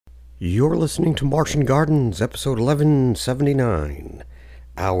You're listening to Martian Gardens, episode 1179.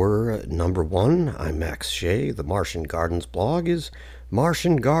 Hour number one. I'm Max Shea. The Martian Gardens blog is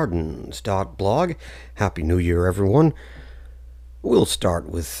martiangardens.blog. Happy New Year, everyone. We'll start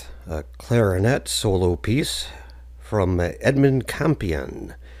with a clarinet solo piece from Edmund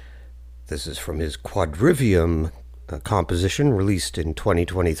Campion. This is from his Quadrivium composition released in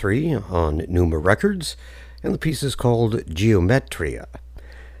 2023 on Numa Records, and the piece is called Geometria.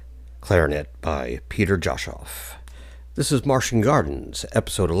 Clarinet by Peter Joshoff. This is Martian Gardens,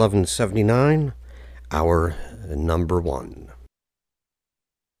 episode 1179, hour number one.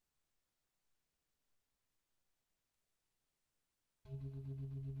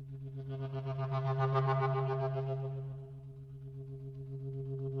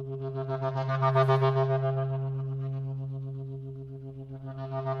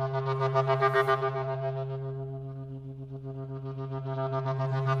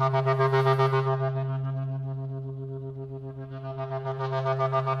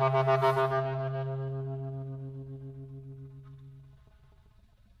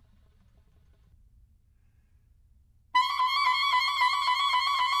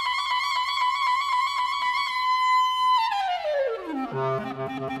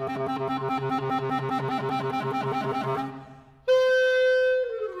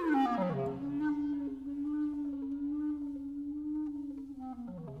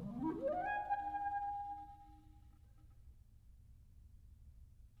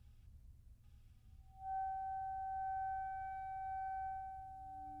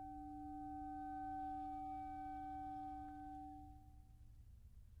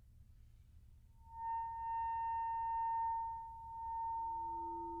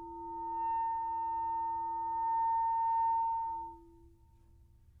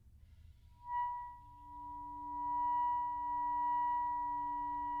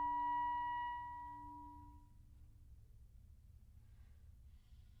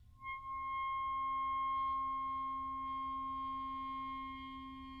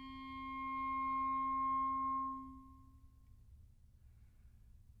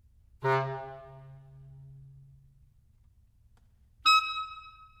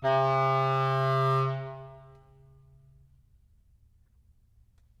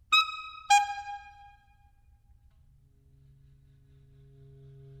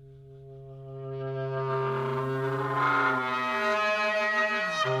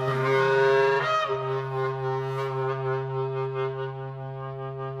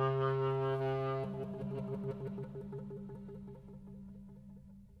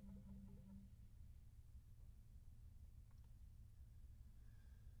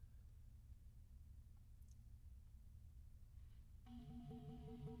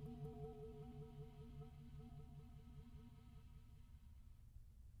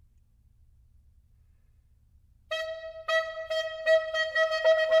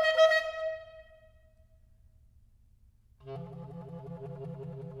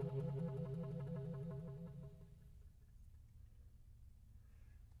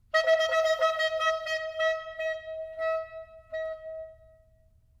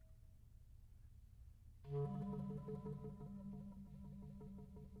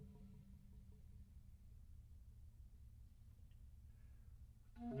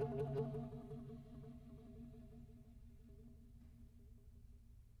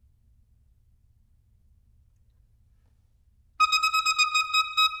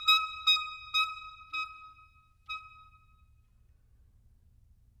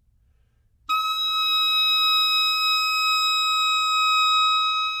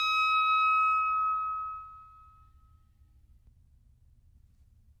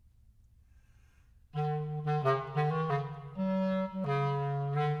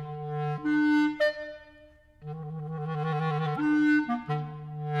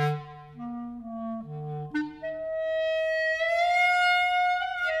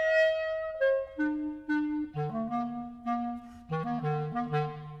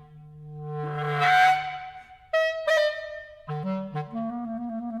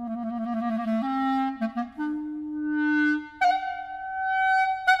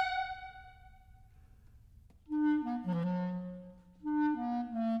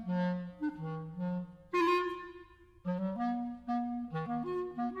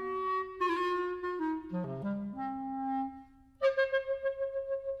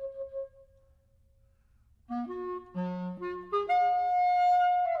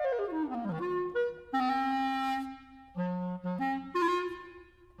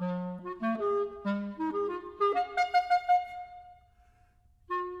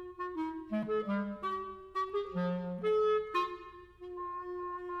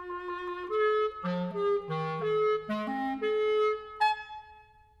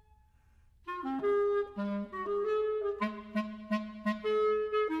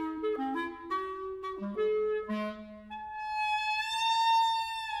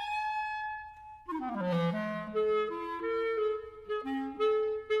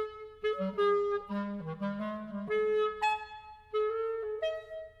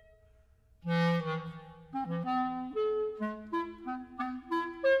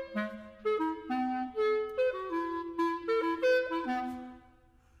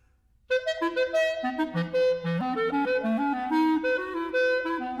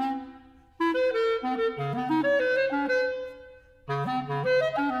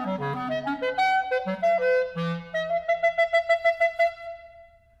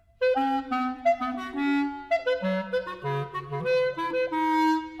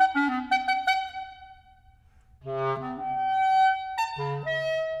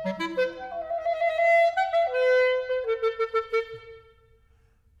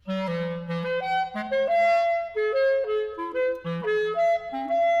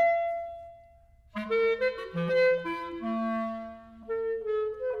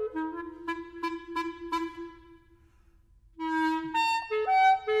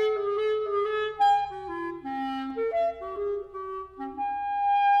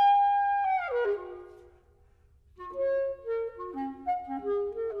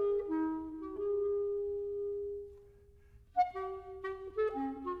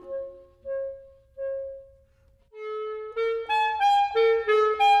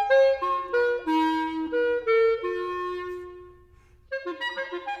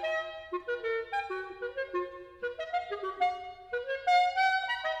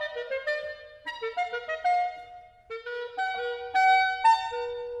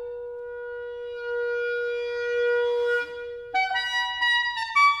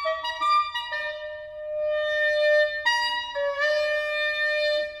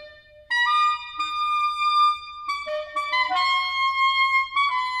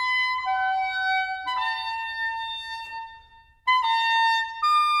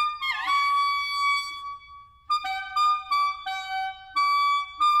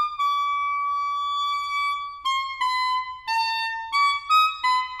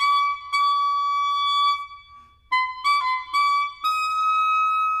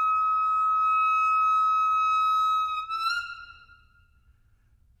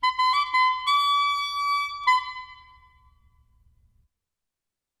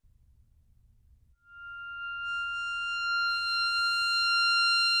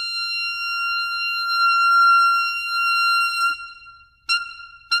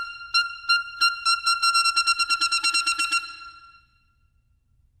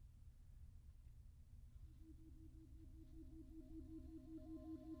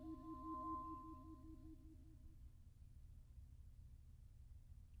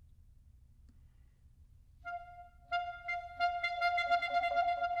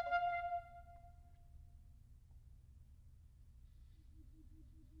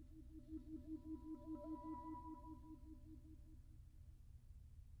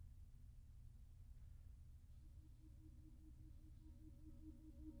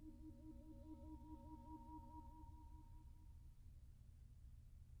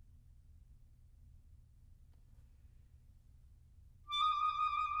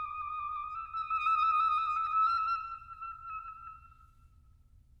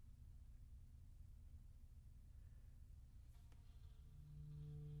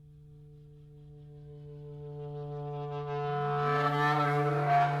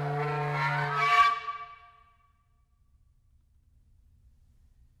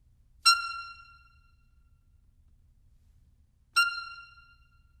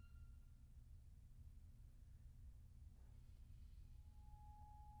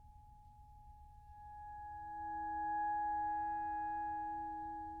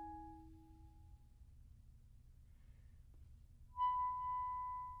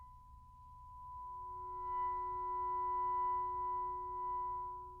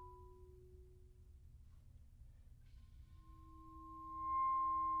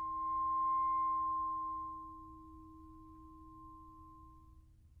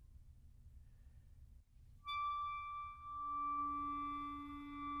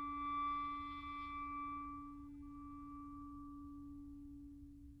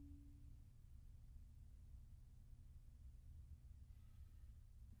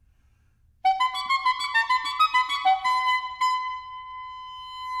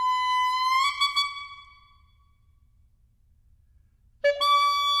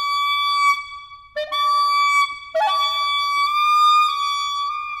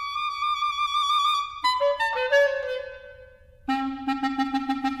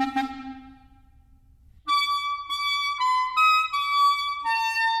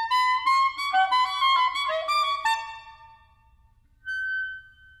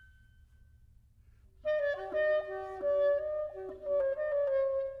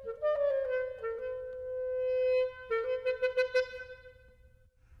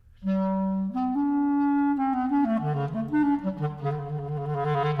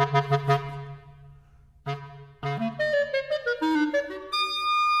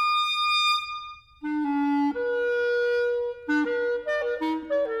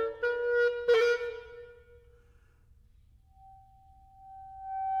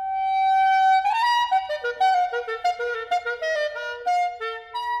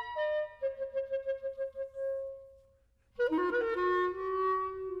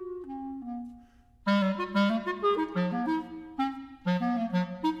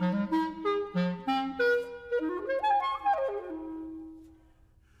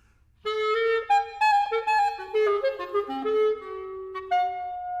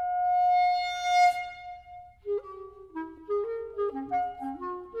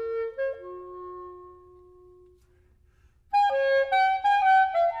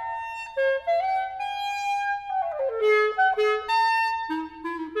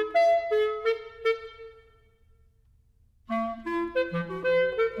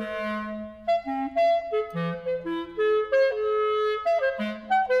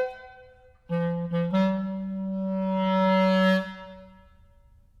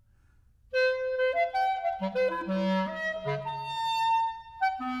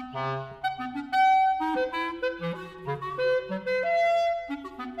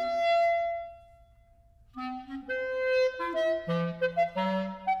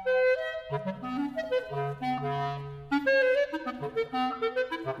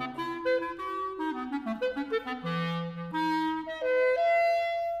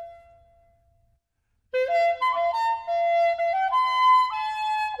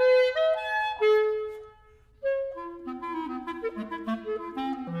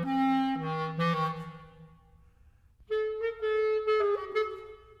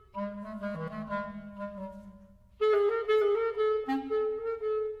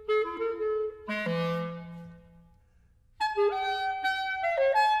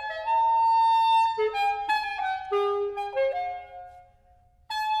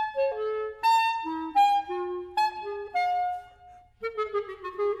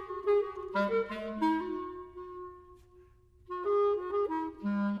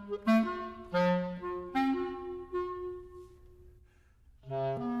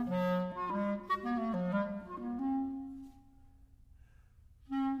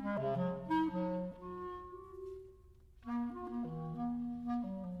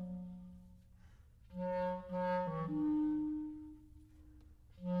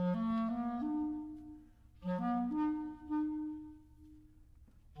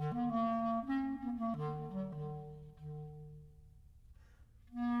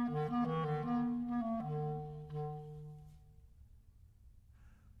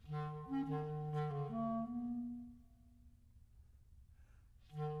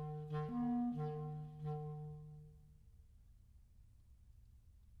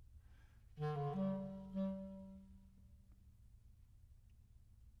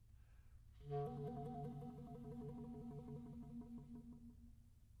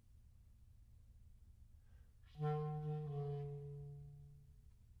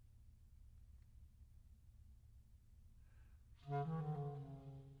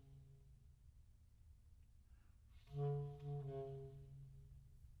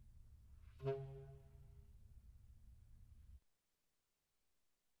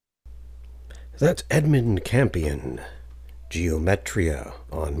 That's Edmund Campion, Geometria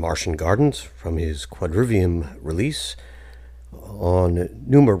on Martian Gardens from his Quadrivium release on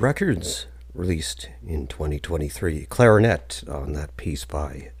Numa Records, released in 2023. Clarinet on that piece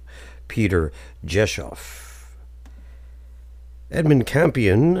by Peter Jeschoff. Edmund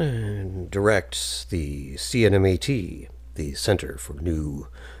Campion directs the CNMAT, the Center for New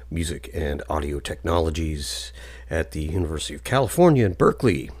Music and Audio Technologies at the University of California in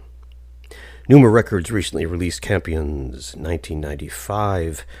Berkeley. Numa Records recently released Campion's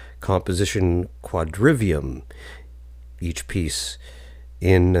 1995 composition Quadrivium. Each piece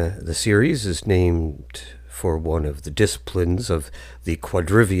in the series is named for one of the disciplines of the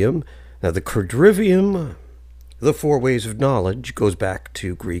Quadrivium. Now, the Quadrivium, the four ways of knowledge, goes back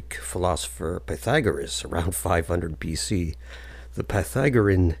to Greek philosopher Pythagoras around 500 BC. The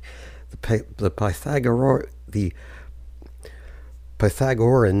Pythagorean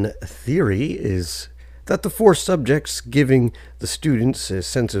theory is that the four subjects, giving the students a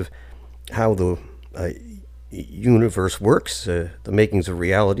sense of how the universe works, the makings of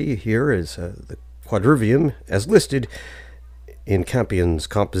reality here is the Quadrivium, as listed in Campion's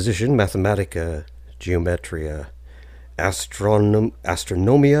composition, Mathematica, Geometria,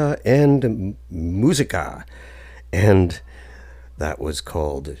 Astronomia, and Musica. And that was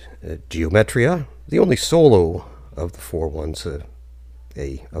called Geometria, the only solo of the four ones, of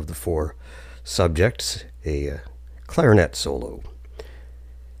the four subjects, a clarinet solo.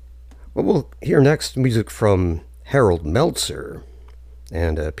 Well, we'll hear next music from Harold Meltzer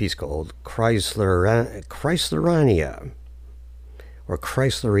and a piece called Chrysleriana, or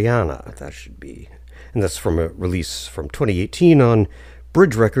Chrysleriana, that should be. And that's from a release from 2018 on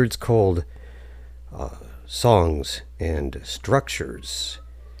Bridge Records called Songs and Structures.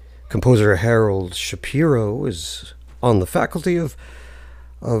 Composer Harold Shapiro is on the faculty of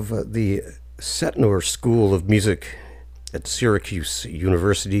the Setnor School of Music at Syracuse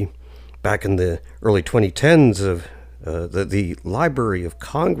University. Back in the early 2010s, the Library of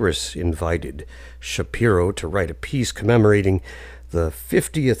Congress invited Shapiro to write a piece commemorating the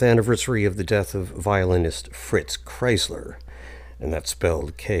 50th anniversary of the death of violinist Fritz Kreisler, and that's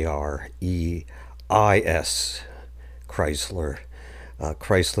spelled Kreis, Kreisler.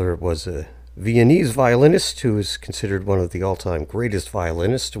 Kreisler was a Viennese violinist who is considered one of the all-time greatest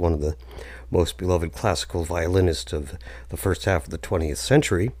violinists, one of the most beloved classical violinists of the first half of the 20th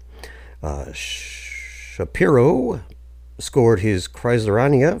century. Shapiro scored his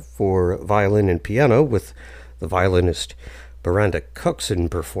Chrysleriana for violin and piano with the violinist Miranda Cookson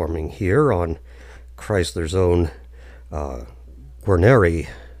performing here on Chrysler's own Guarneri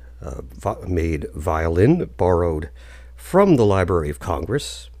made violin, borrowed from the Library of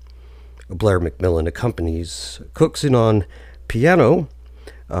Congress. Blair McMillan accompanies Cookson on piano.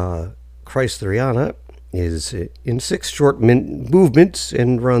 Chrysleriana is in 6 short movements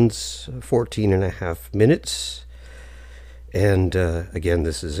and runs 14 and a half minutes. And again,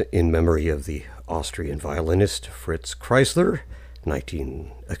 this is in memory of the Austrian violinist Fritz Kreisler,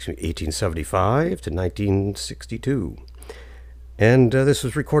 1875 to 1962. And this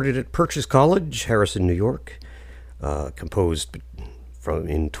was recorded at Purchase College, Harrison, New York, composed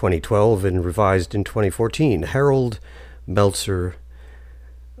in 2012 and revised in 2014. Harold Meltzer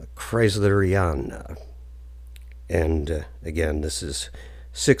Chrysleriana. And again, this is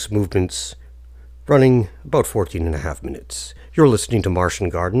 6 movements running about 14 and a half minutes. You're listening to Martian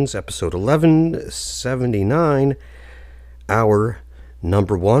Gardens, episode 1179, hour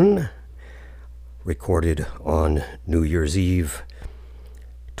number 1, recorded on New Year's Eve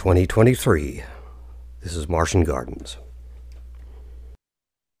 2023. This is Martian Gardens.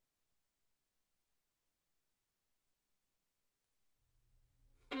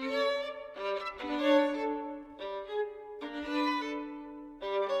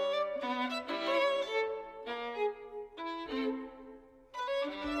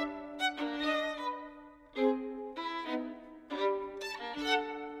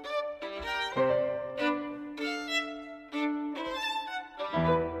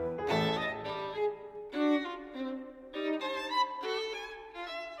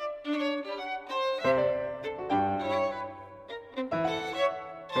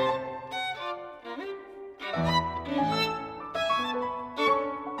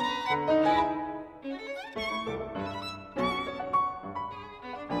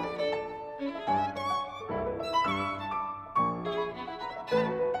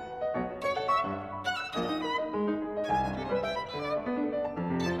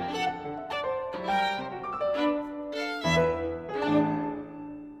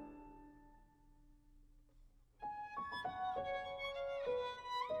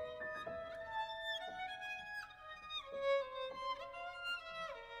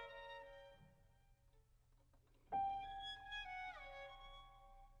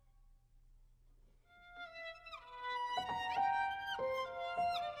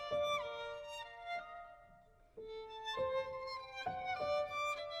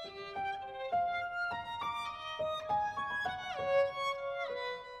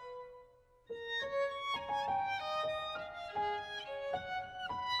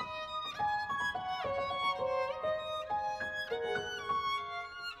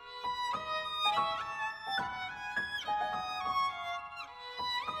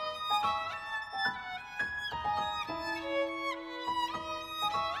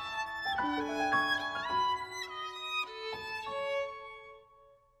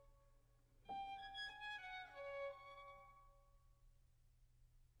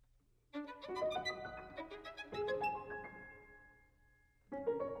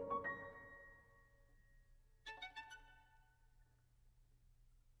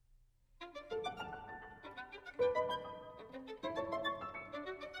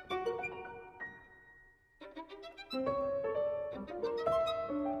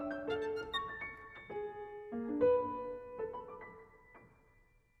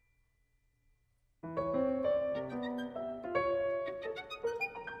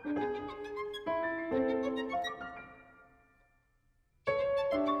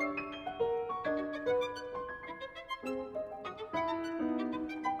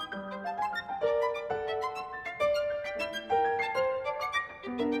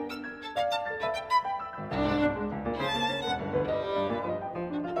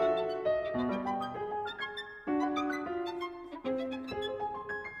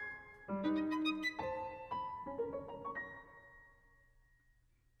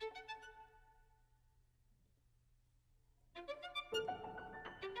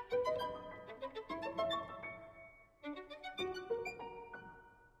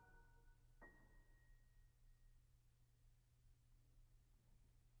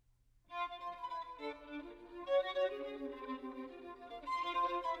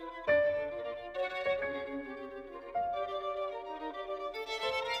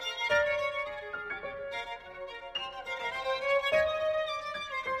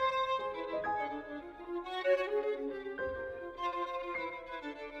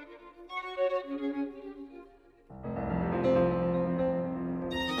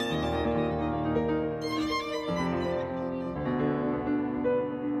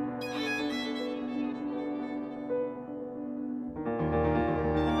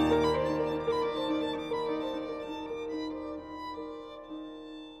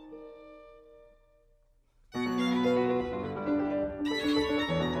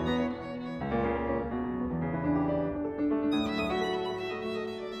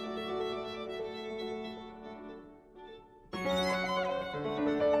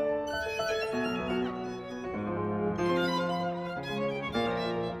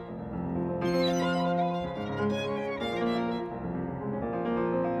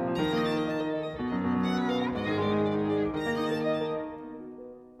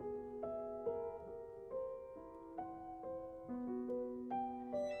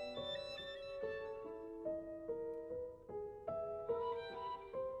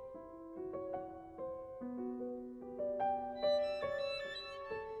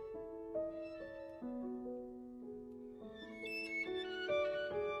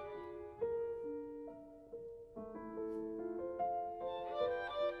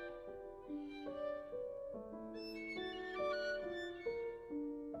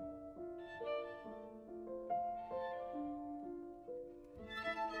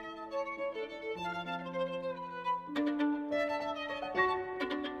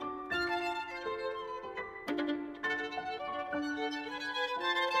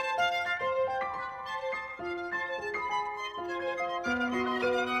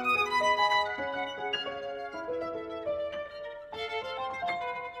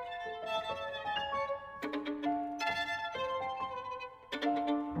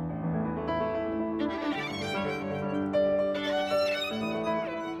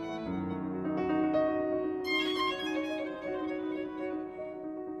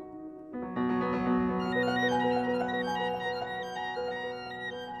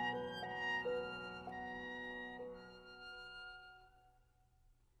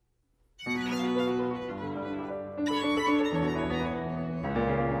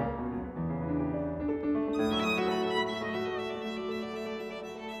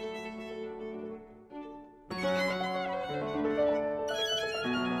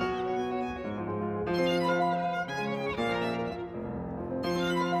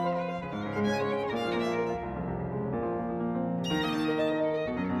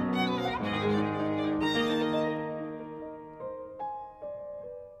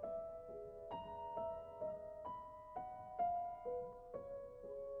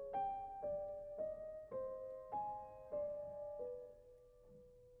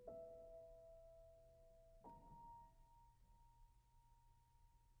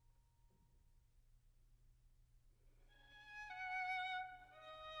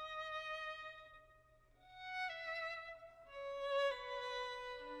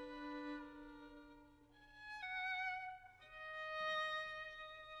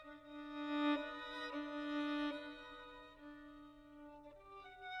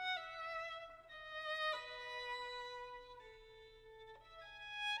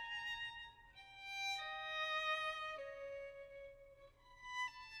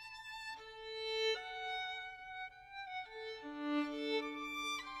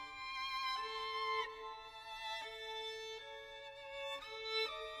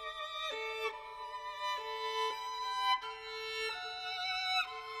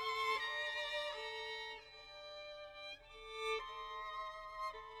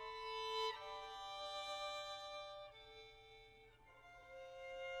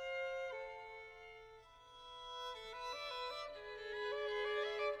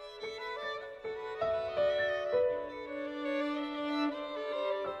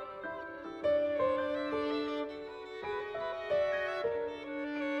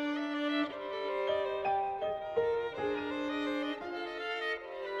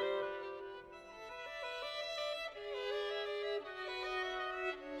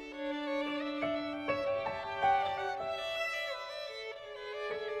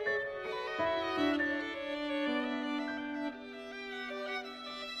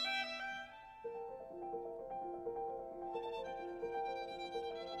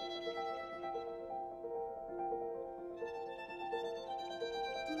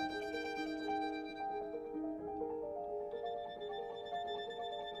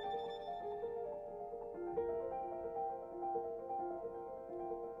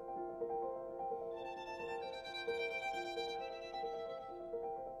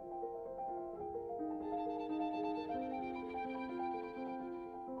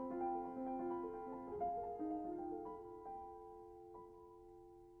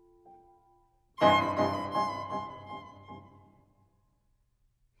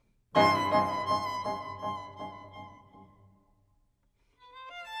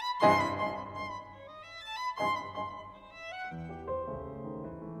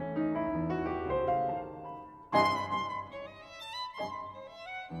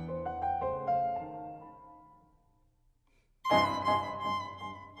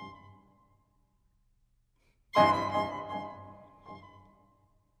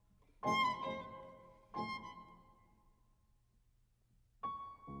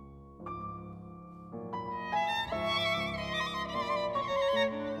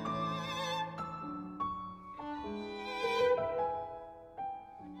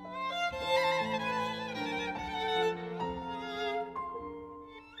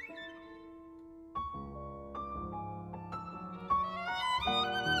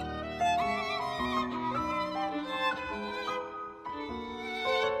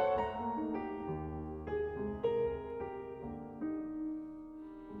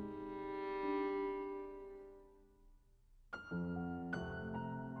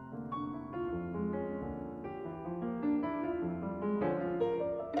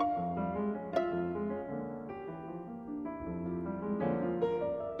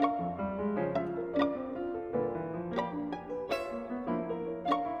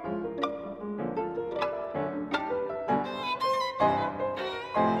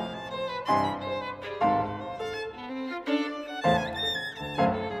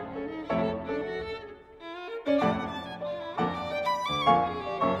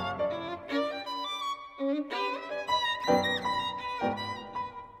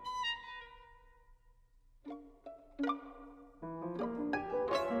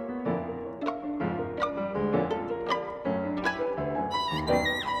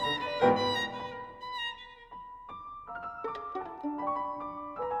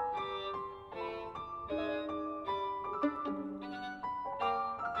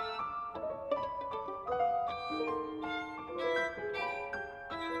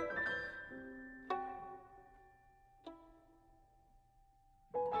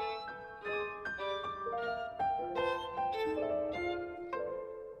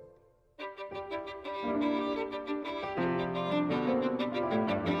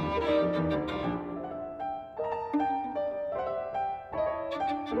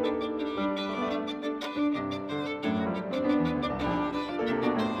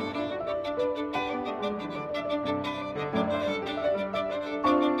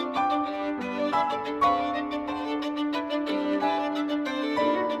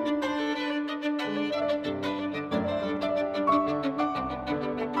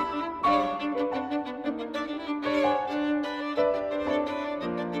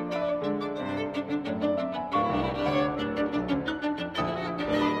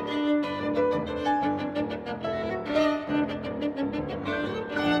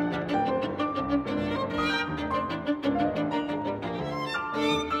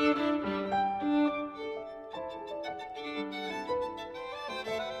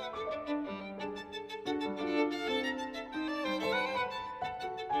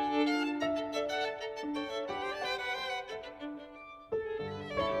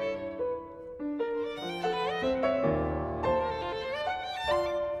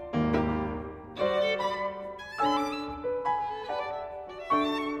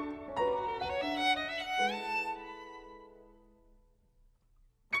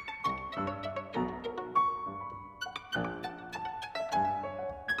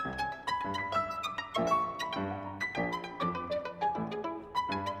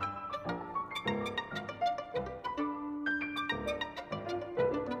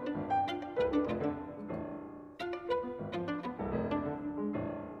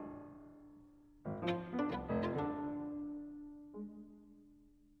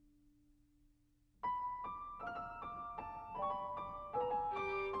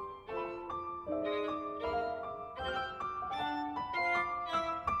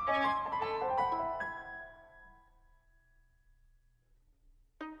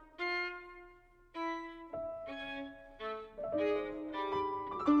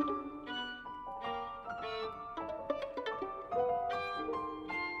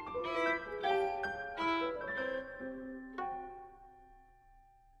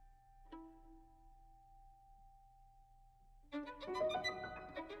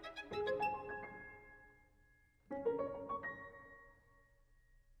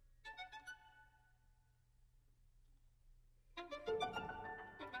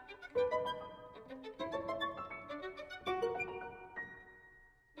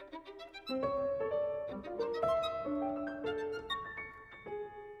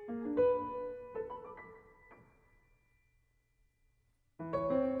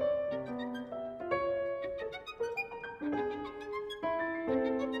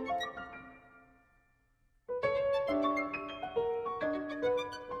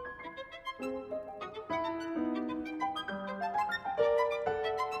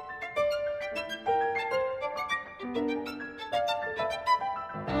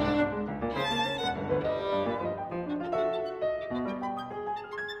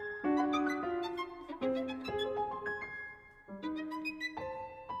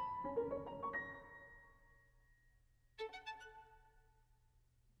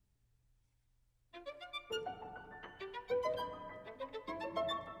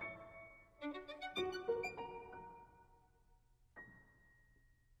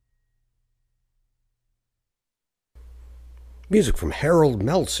 Music from Harold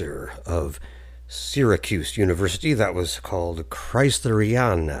Meltzer of Syracuse University. That was called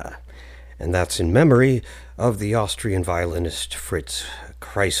Chreisleriana, and that's in memory of the Austrian violinist Fritz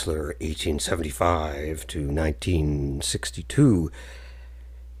Kreisler, 1875 to 1962.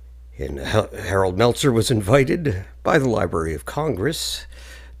 And Harold Meltzer was invited by the Library of Congress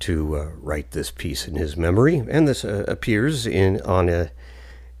to write this piece in his memory, and this appears on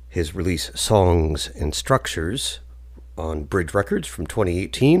his release Songs and Structures on Bridge Records from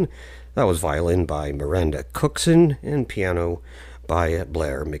 2018. That was violin by Miranda Cookson and piano by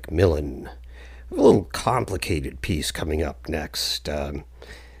Blair McMillan. A little complicated piece coming up next, and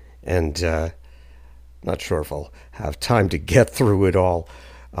not sure if I'll have time to get through it all.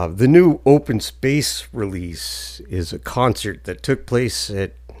 The new Open Space release is a concert that took place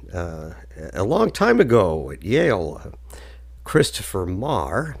at a long time ago at Yale. Christopher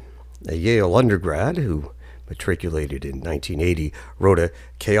Marr, a Yale undergrad who matriculated in 1980, wrote a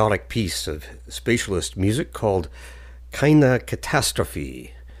chaotic piece of spatialist music called Keine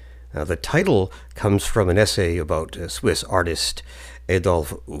Katastrophe. The title comes from an essay about Swiss artist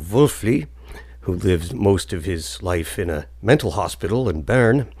Adolf Wölfli, who lived most of his life in a mental hospital in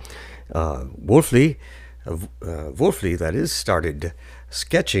Bern. Wölfli, that is, started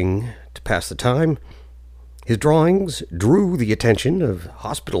sketching to pass the time. His drawings drew the attention of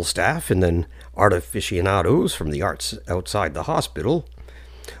hospital staff and then art aficionados from the arts outside the hospital.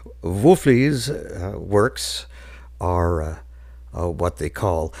 Wölfli's works are what they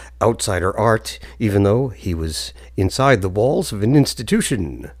call outsider art, even though he was inside the walls of an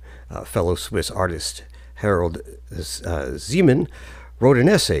institution. Fellow Swiss artist Harold Zeman wrote an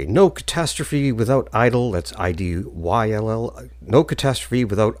essay, No Catastrophe Without Idol, that's IDYLL, No Catastrophe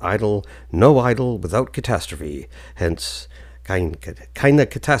Without Idol, No Idol Without Catastrophe, hence keine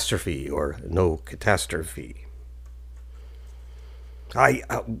Katastrophe, or No Catastrophe. I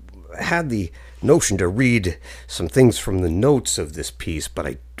had the notion to read some things from the notes of this piece,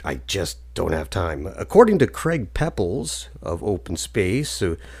 but I just don't have time. According to Craig Pepples of Open Space,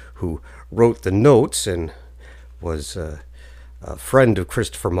 who wrote the notes and was a friend of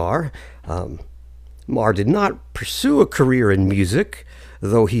Christopher Marr, Marr did not pursue a career in music,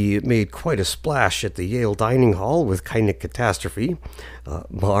 though he made quite a splash at the Yale Dining Hall with Keine Katastrophe.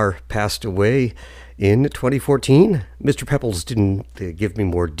 Marr passed away in 2014. Mr. Pepples didn't give me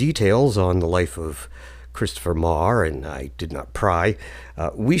more details on the life of Christopher Marr, and I did not pry.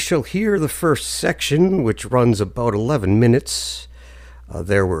 We shall hear the first section, which runs about 11 minutes.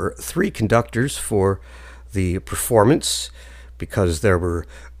 There were 3 conductors for the performance because there were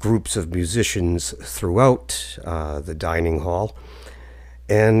groups of musicians throughout the dining hall.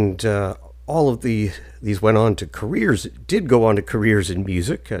 And all of these went on to careers, did go on to careers in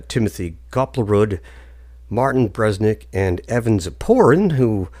music. Timothy Goplerud, Martin Bresnik, and Evan Ziporyn,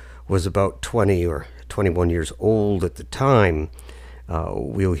 who was about 20 or 21 years old at the time.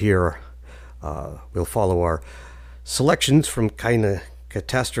 We'll follow our selections from Keine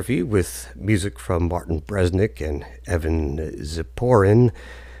Katastrophe with music from Martin Bresnik and Evan Ziporyn.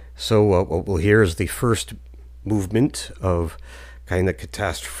 So what we'll hear is the first movement of Keine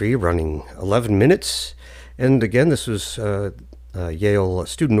Katastrophe, running 11 minutes. And again, this was Yale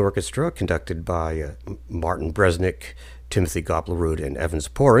Student Orchestra, conducted by Martin Bresnik, Timothy Goplerud, and Evan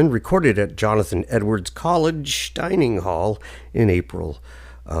Ziporyn, recorded at Jonathan Edwards College Dining Hall in April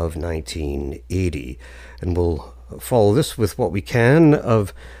of 1980. And we'll follow this with what we can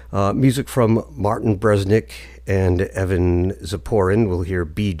of music from Martin Bresnik and Evan Ziporyn. We'll hear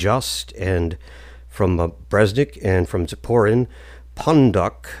Be Just, and from Bresnik and from Ziporyn,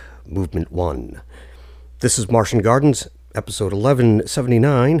 Ponduk, Movement 1. This is Martian Gardens, episode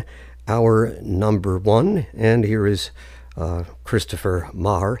 1179, hour number 1, and here is Christopher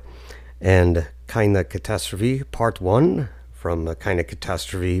Marr and Keine Katastrophe, part 1, from Keine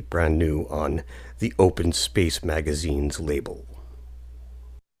Katastrophe, brand new on the Open Space Magazine's label.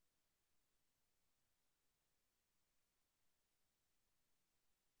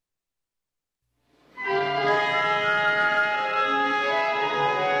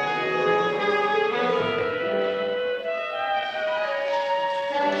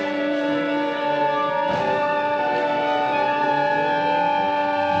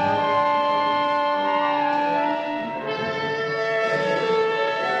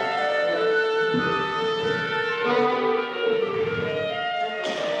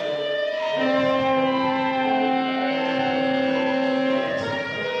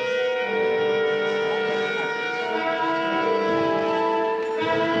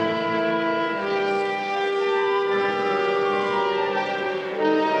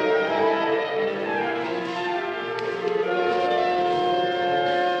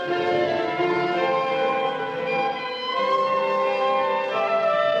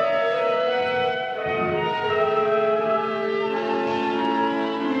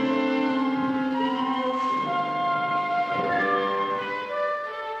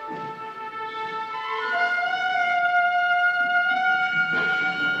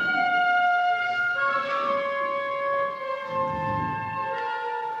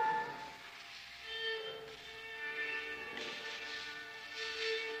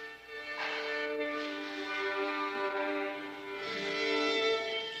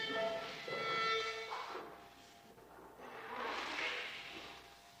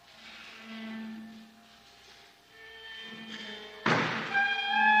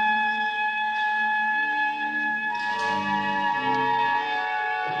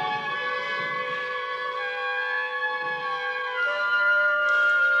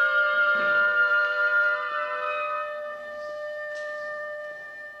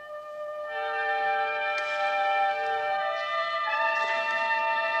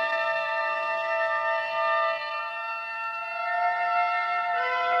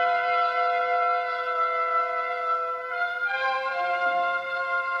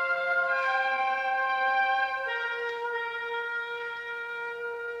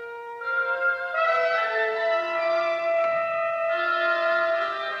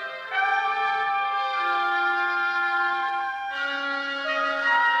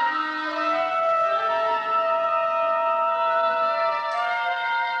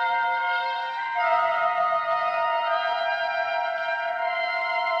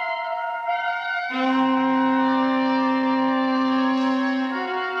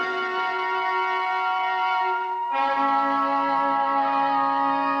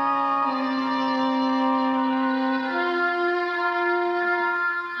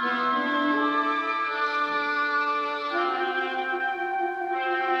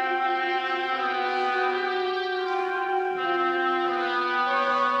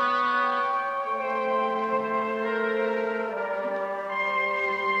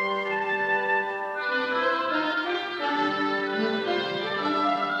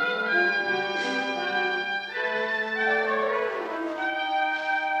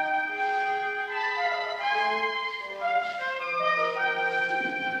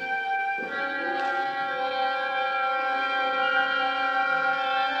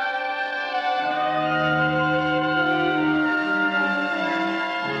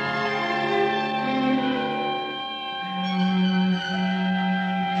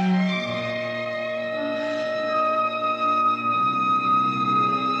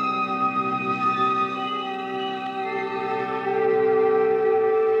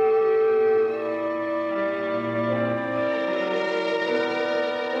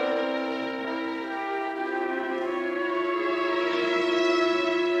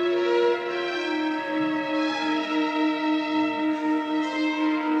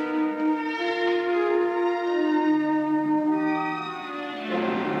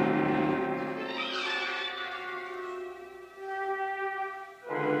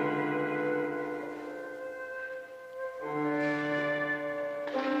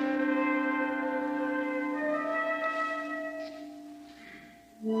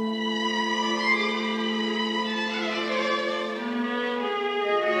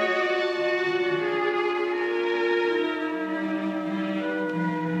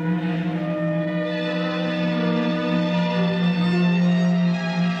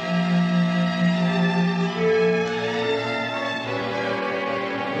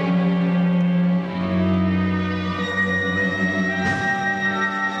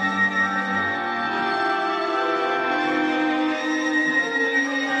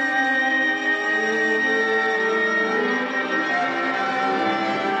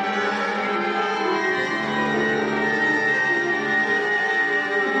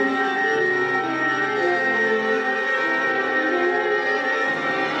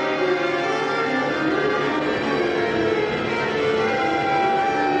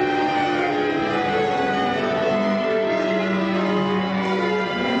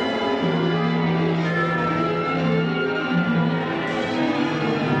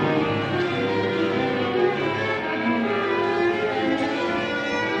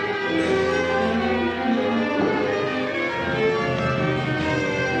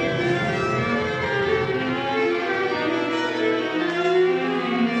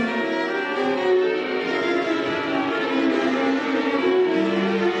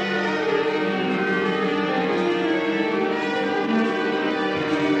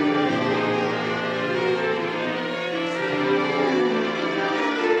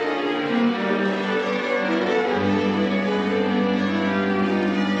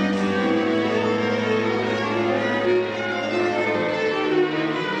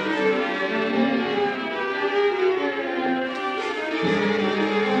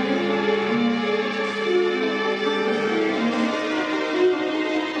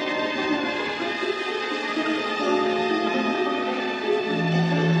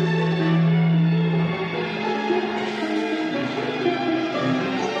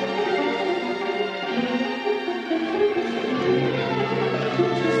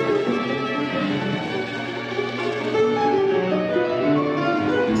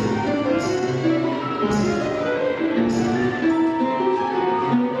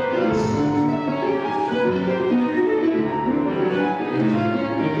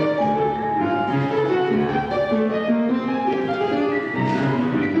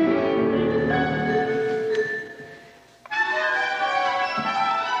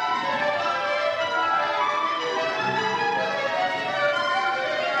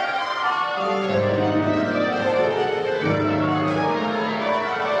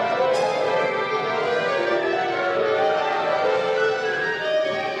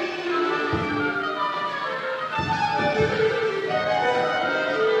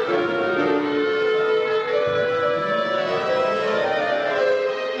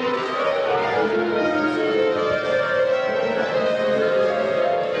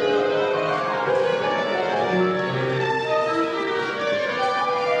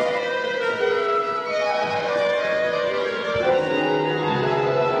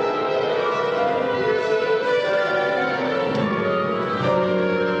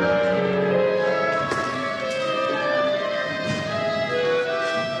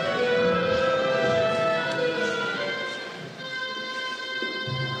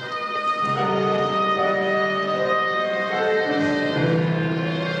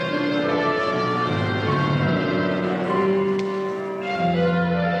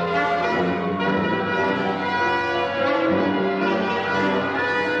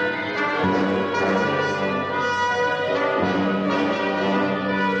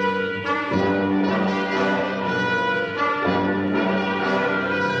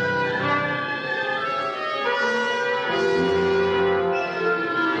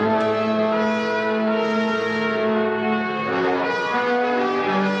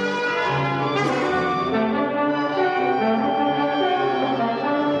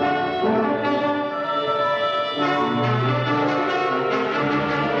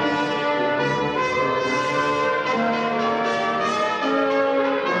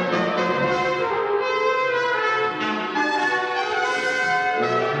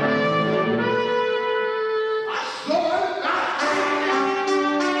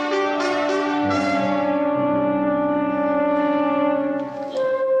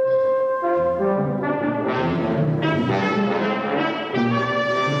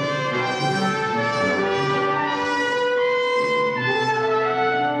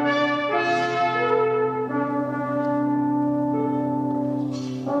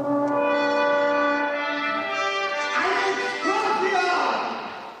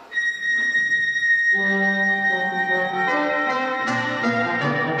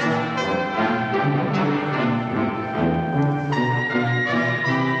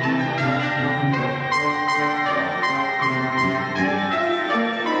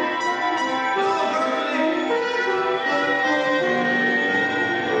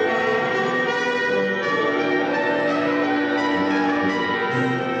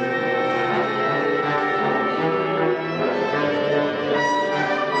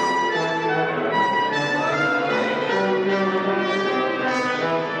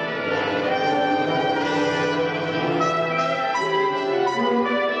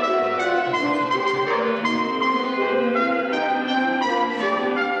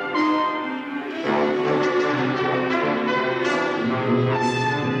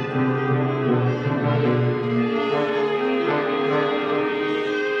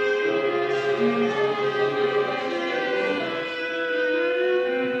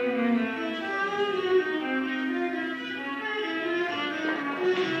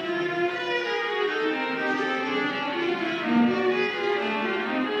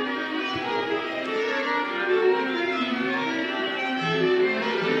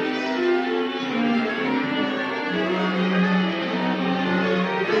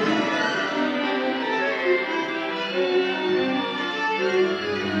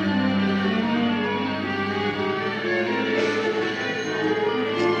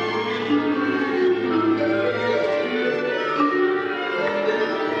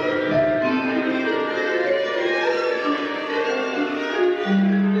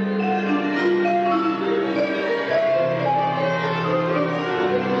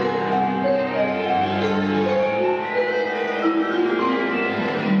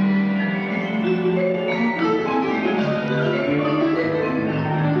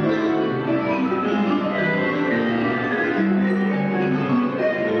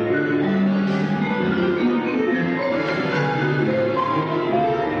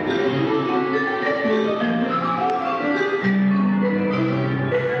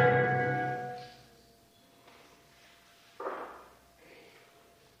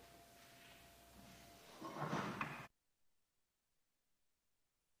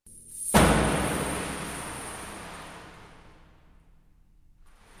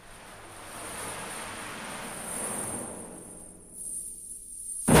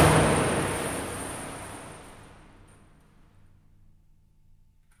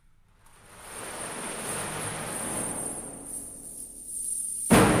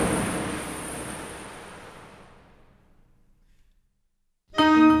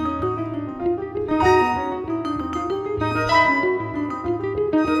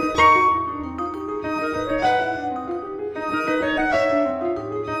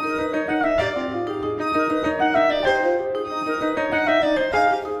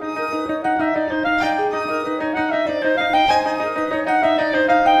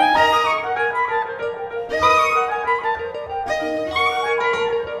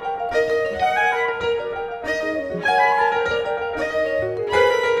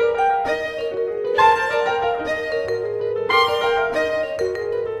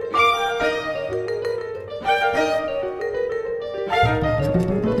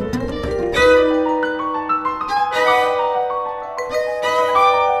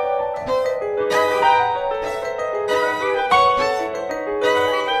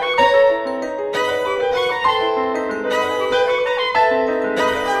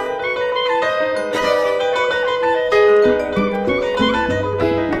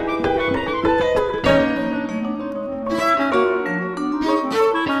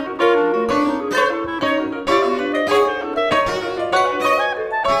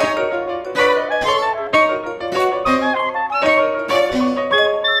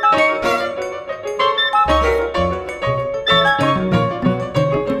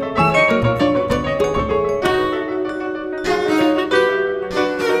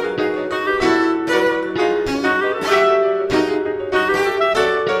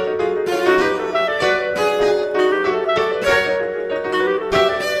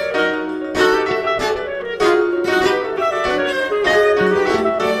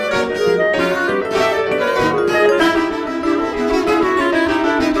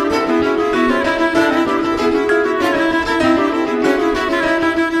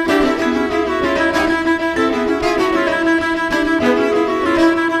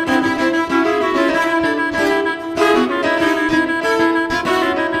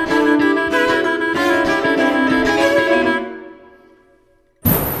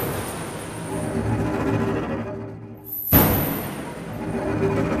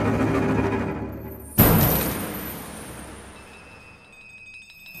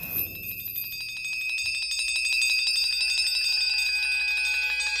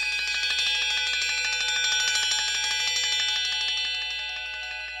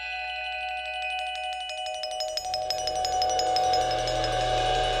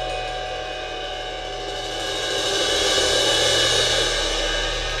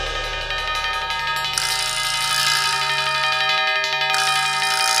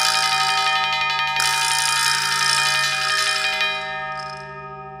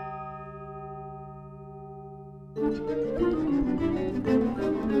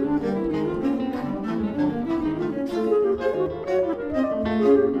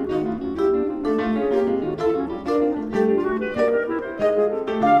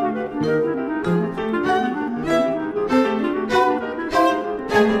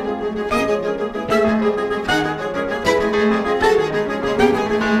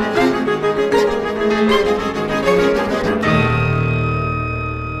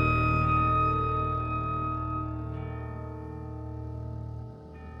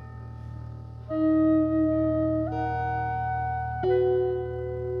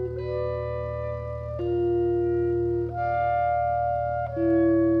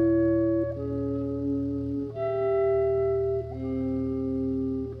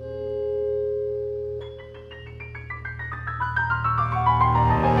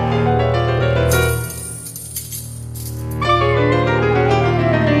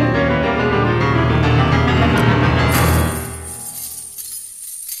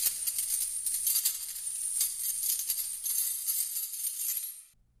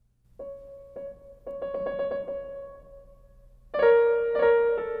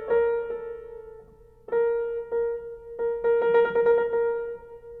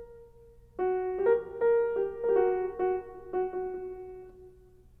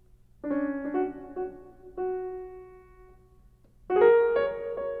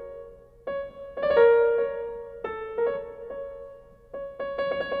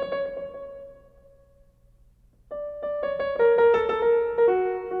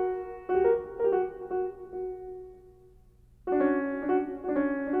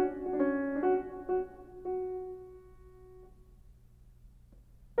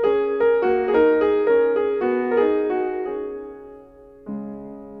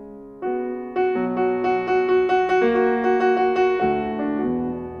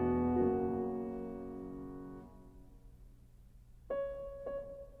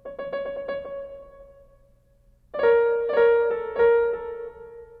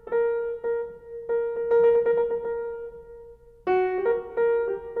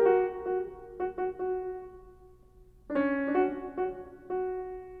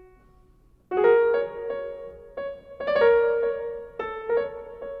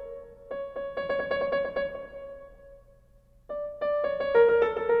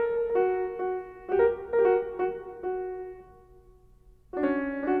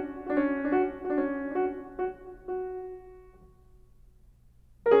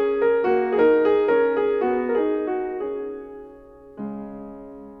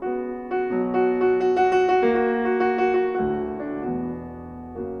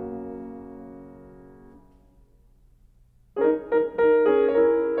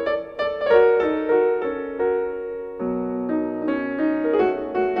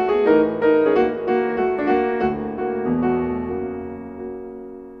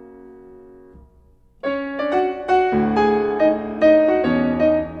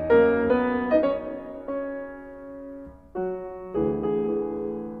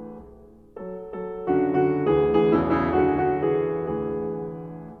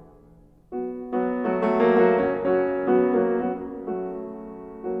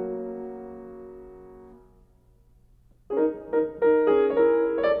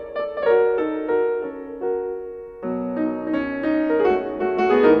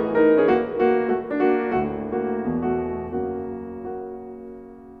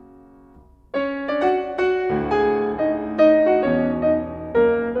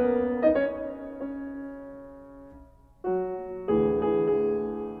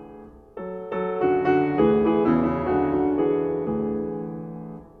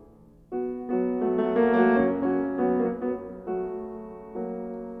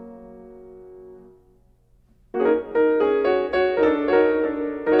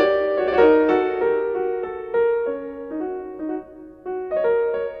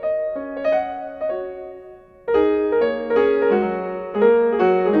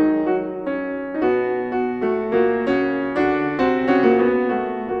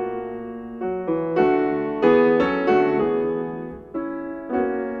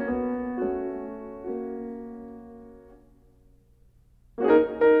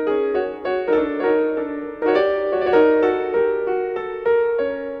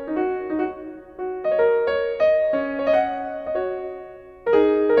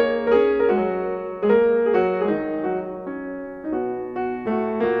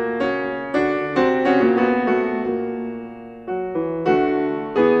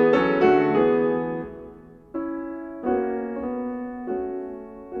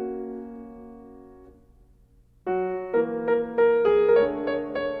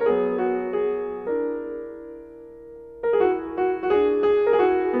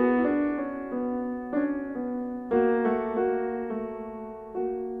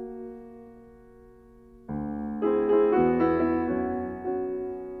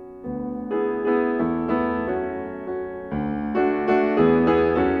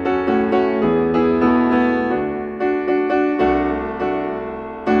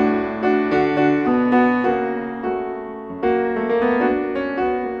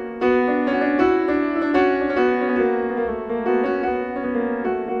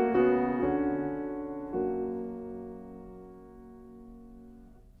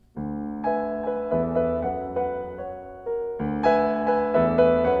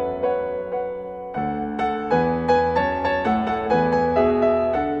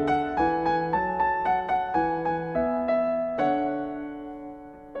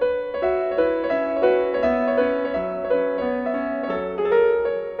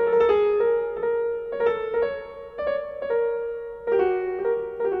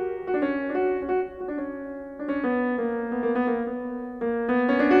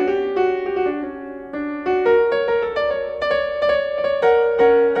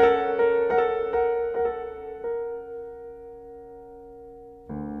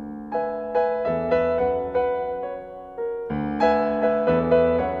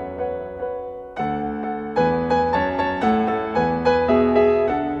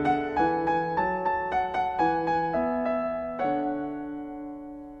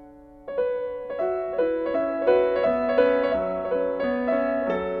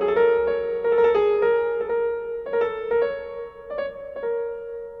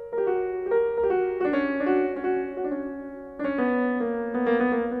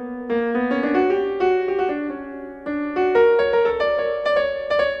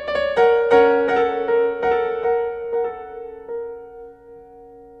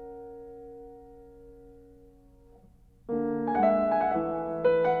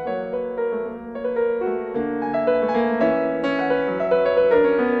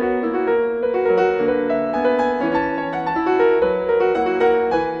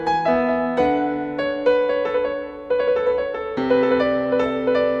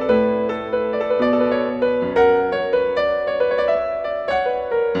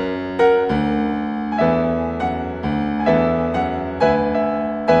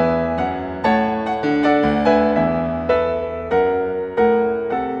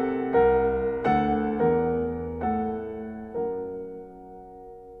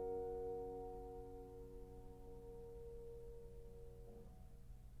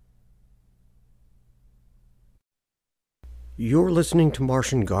 You're listening to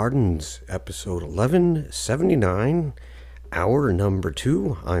Martian Gardens, episode 1179, hour number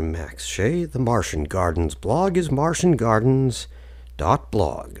 2. I'm Max Shea. The Martian Gardens blog is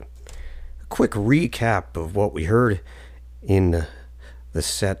martiangardens.blog. A quick recap of what we heard in the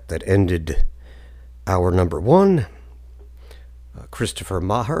set that ended hour number 1. Christopher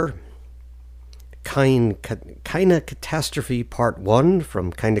Maher, Kinda Catastrophe Part 1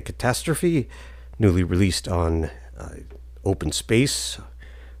 from Kinda Catastrophe, newly released on Open Space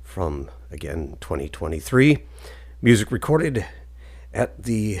from, again, 2023. Music recorded at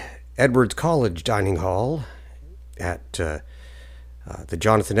the Edwards College Dining Hall at the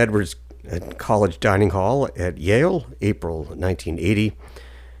Jonathan Edwards College Dining Hall at Yale, April 1980.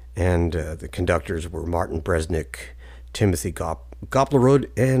 And the conductors were Martin Bresnik, Timothy Goplerud,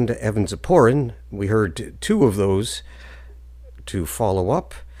 and Evan Ziporyn. We heard two of those to follow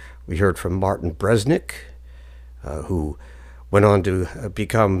up. We heard from Martin Bresnik, who went on to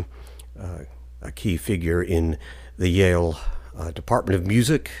become a key figure in the Yale Department of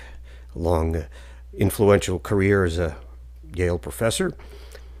Music, a long influential career as a Yale professor,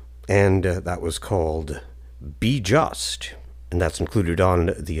 and that was called Be Just, and that's included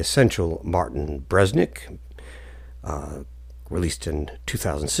on the Essential Martin Bresnik, released in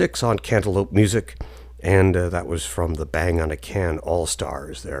 2006 on Cantaloupe Music, and that was from the Bang on a Can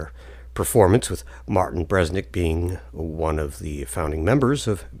All-Stars, their performance, with Martin Bresnik being one of the founding members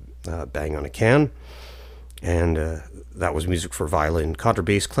of Bang on a Can. And that was music for violin,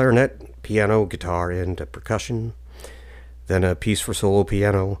 contrabass, clarinet, piano, guitar, and percussion. Then a piece for solo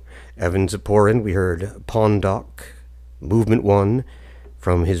piano. Evan Ziporyn, we heard Pondok, Movement 1,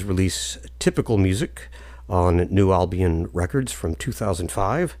 from his release Typical Music on New Albion Records from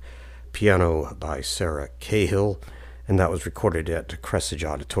 2005. Piano by Sarah Cahill, and that was recorded at Cresage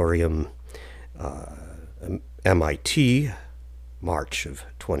Auditorium, MIT, March of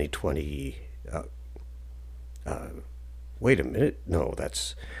 2020. Wait a minute. No,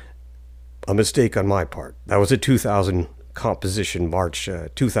 that's a mistake on my part. That was a 2000 composition, March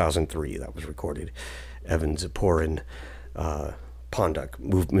 2003. That was recorded. Evan Ziporyn, Pondok,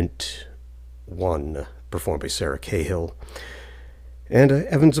 Movement 1, performed by Sarah Cahill. And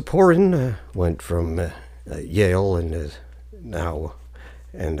Evan Ziporyn went from Yale and now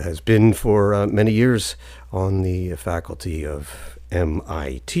and has been for many years on the faculty of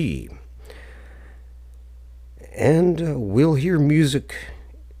MIT. And we'll hear music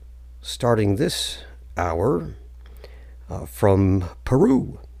starting this hour from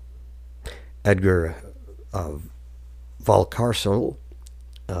Peru. Edgar Valcárcel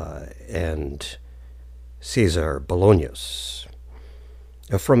and Cesar Bolaños.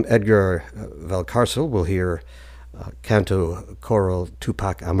 From Edgar Valcárcel, we'll hear Canto Choral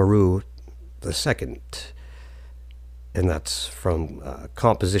Tupac Amaru II, and that's from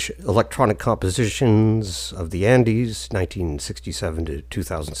Electronic Compositions of the Andes, 1967 to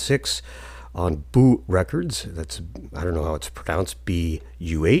 2006, on Boo Records. That's, I don't know how it's pronounced,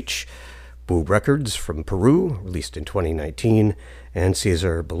 B-U-H. Boo Records from Peru, released in 2019. And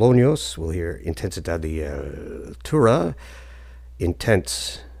Cesar Bolaños, we'll hear Intensidad de Altura,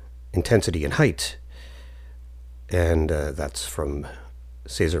 Intensity and Height, and that's from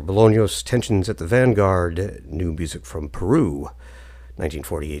Cesar Bolaños. Tensions at the Vanguard, new music from Peru,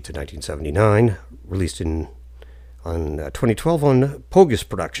 1948 to 1979, released on 2012 on Pogus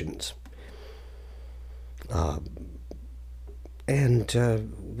Productions. Again,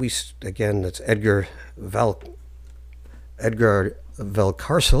 that's Edgar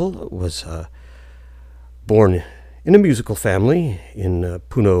Valcárcel was born in a musical family in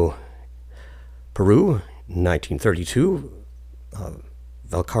Puno, Peru, in 1932.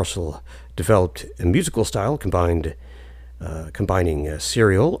 Valcárcel developed a musical style combining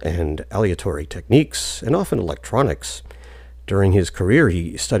serial and aleatory techniques, and often electronics. During his career,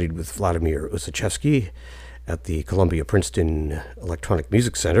 he studied with Vladimir Ussachevsky at the Columbia-Princeton Electronic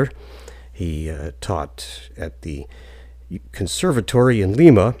Music Center. He taught at the Conservatory in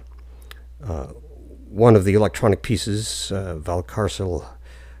Lima. One of the electronic pieces Valcárcel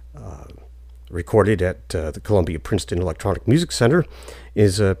recorded at the Columbia-Princeton Electronic Music Center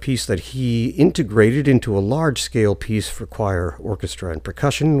is a piece that he integrated into a large-scale piece for choir, orchestra, and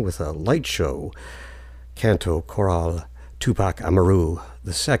percussion with a light show. Canto Choral Tupac Amaru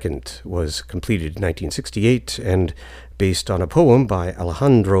II was completed in 1968 and based on a poem by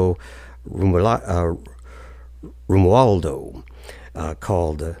Alejandro Romualdo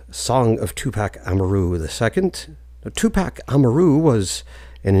called Song of Tupac Amaru II. Now, Tupac Amaru was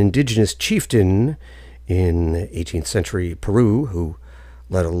an indigenous chieftain in 18th century Peru who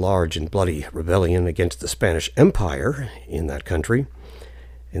led a large and bloody rebellion against the Spanish Empire in that country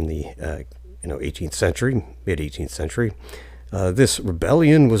in the 18th century, mid-18th century. This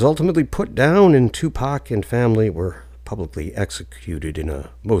rebellion was ultimately put down, and Tupac and family were publicly executed in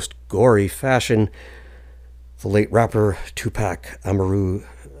a most gory fashion. The late rapper Tupac Amaru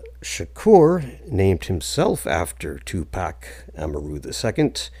Shakur named himself after Tupac Amaru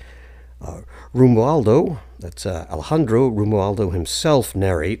II. Romualdo, that's Alejandro Romualdo himself,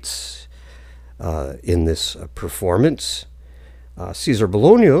 narrates in this performance. Cesar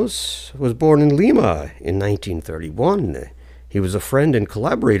Bolaños was born in Lima in 1931. He was a friend and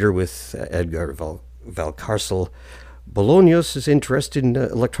collaborator with Edgar Valcárcel. Bolaños' interest in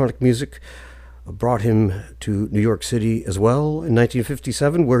electronic music brought him to New York City as well in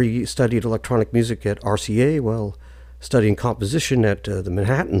 1957, where he studied electronic music at RCA while studying composition at the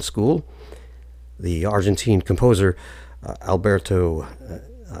Manhattan School. The Argentine composer Alberto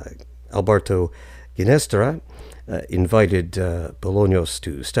Ginestra invited Bolaños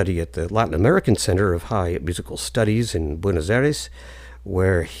to study at the Latin American Center of High Musical Studies in Buenos Aires,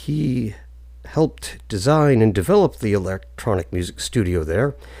 where he helped design and develop the electronic music studio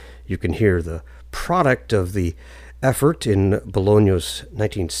there. You can hear the product of the effort in Bolaños'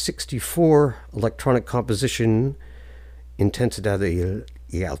 1964 electronic composition Intensidad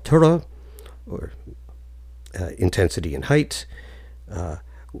y Altura, or Intensity and Height,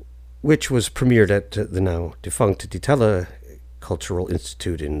 which was premiered at the now defunct Ditela Cultural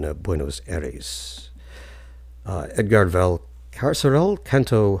Institute in Buenos Aires. Edgar Valcárcel,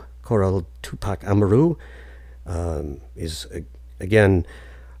 Canto Choral Tupac Amaru, is again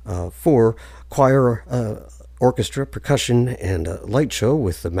for choir, orchestra, percussion, and light show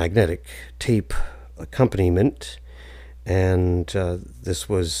with the magnetic tape accompaniment. And this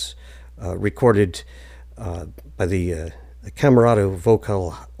was recorded by the Camerado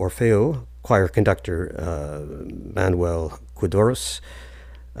Vocal Orfeo choir conductor Manuel Cuadros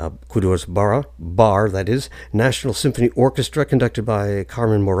Bar, that is, National Symphony Orchestra conducted by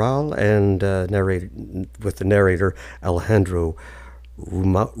Carmen Moral, and narrated with the narrator Alejandro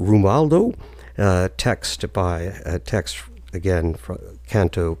Romualdo. Text again from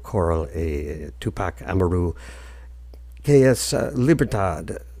Canto Choral Tupac Amaru, Que es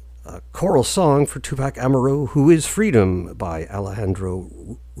Libertad, a choral song for Tupac Amaru, Who is Freedom, by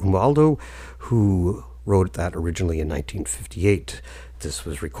Alejandro Romualdo, who wrote that originally in 1958. This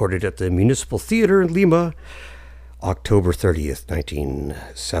was recorded at the Municipal Theater in Lima, October 30th,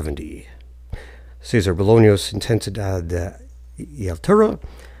 1970. Cesar Bolaños' Intensidad y Altura,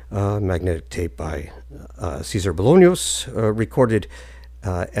 magnetic tape by Cesar Bolaños, recorded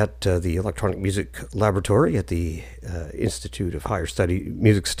at the Electronic Music Laboratory at the Institute of Higher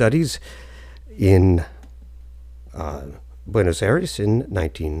Music Studies in Buenos Aires in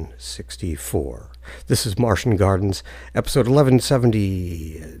 1964. This is Martian Gardens, episode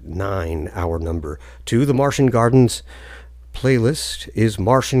 1179, hour number 2. The Martian Gardens playlist is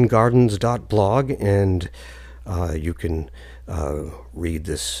martiangardens.blog, and you can read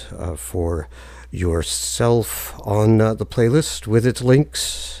this for yourself on the playlist with its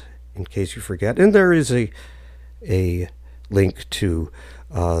links in case you forget. And there is a link to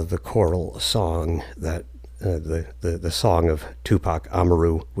the choral song that the song of Tupac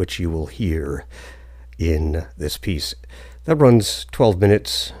Amaru, which you will hear in this piece. That runs 12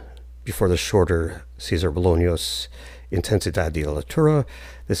 minutes before the shorter Cesar Bolaños Intensidad y Altura.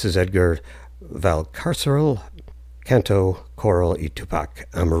 This is Edgar Valcárcel, Canto Choral y Tupac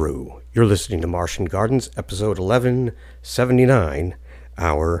Amaru. You're listening to Martian Gardens, episode 1179,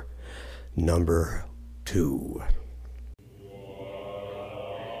 hour number 2.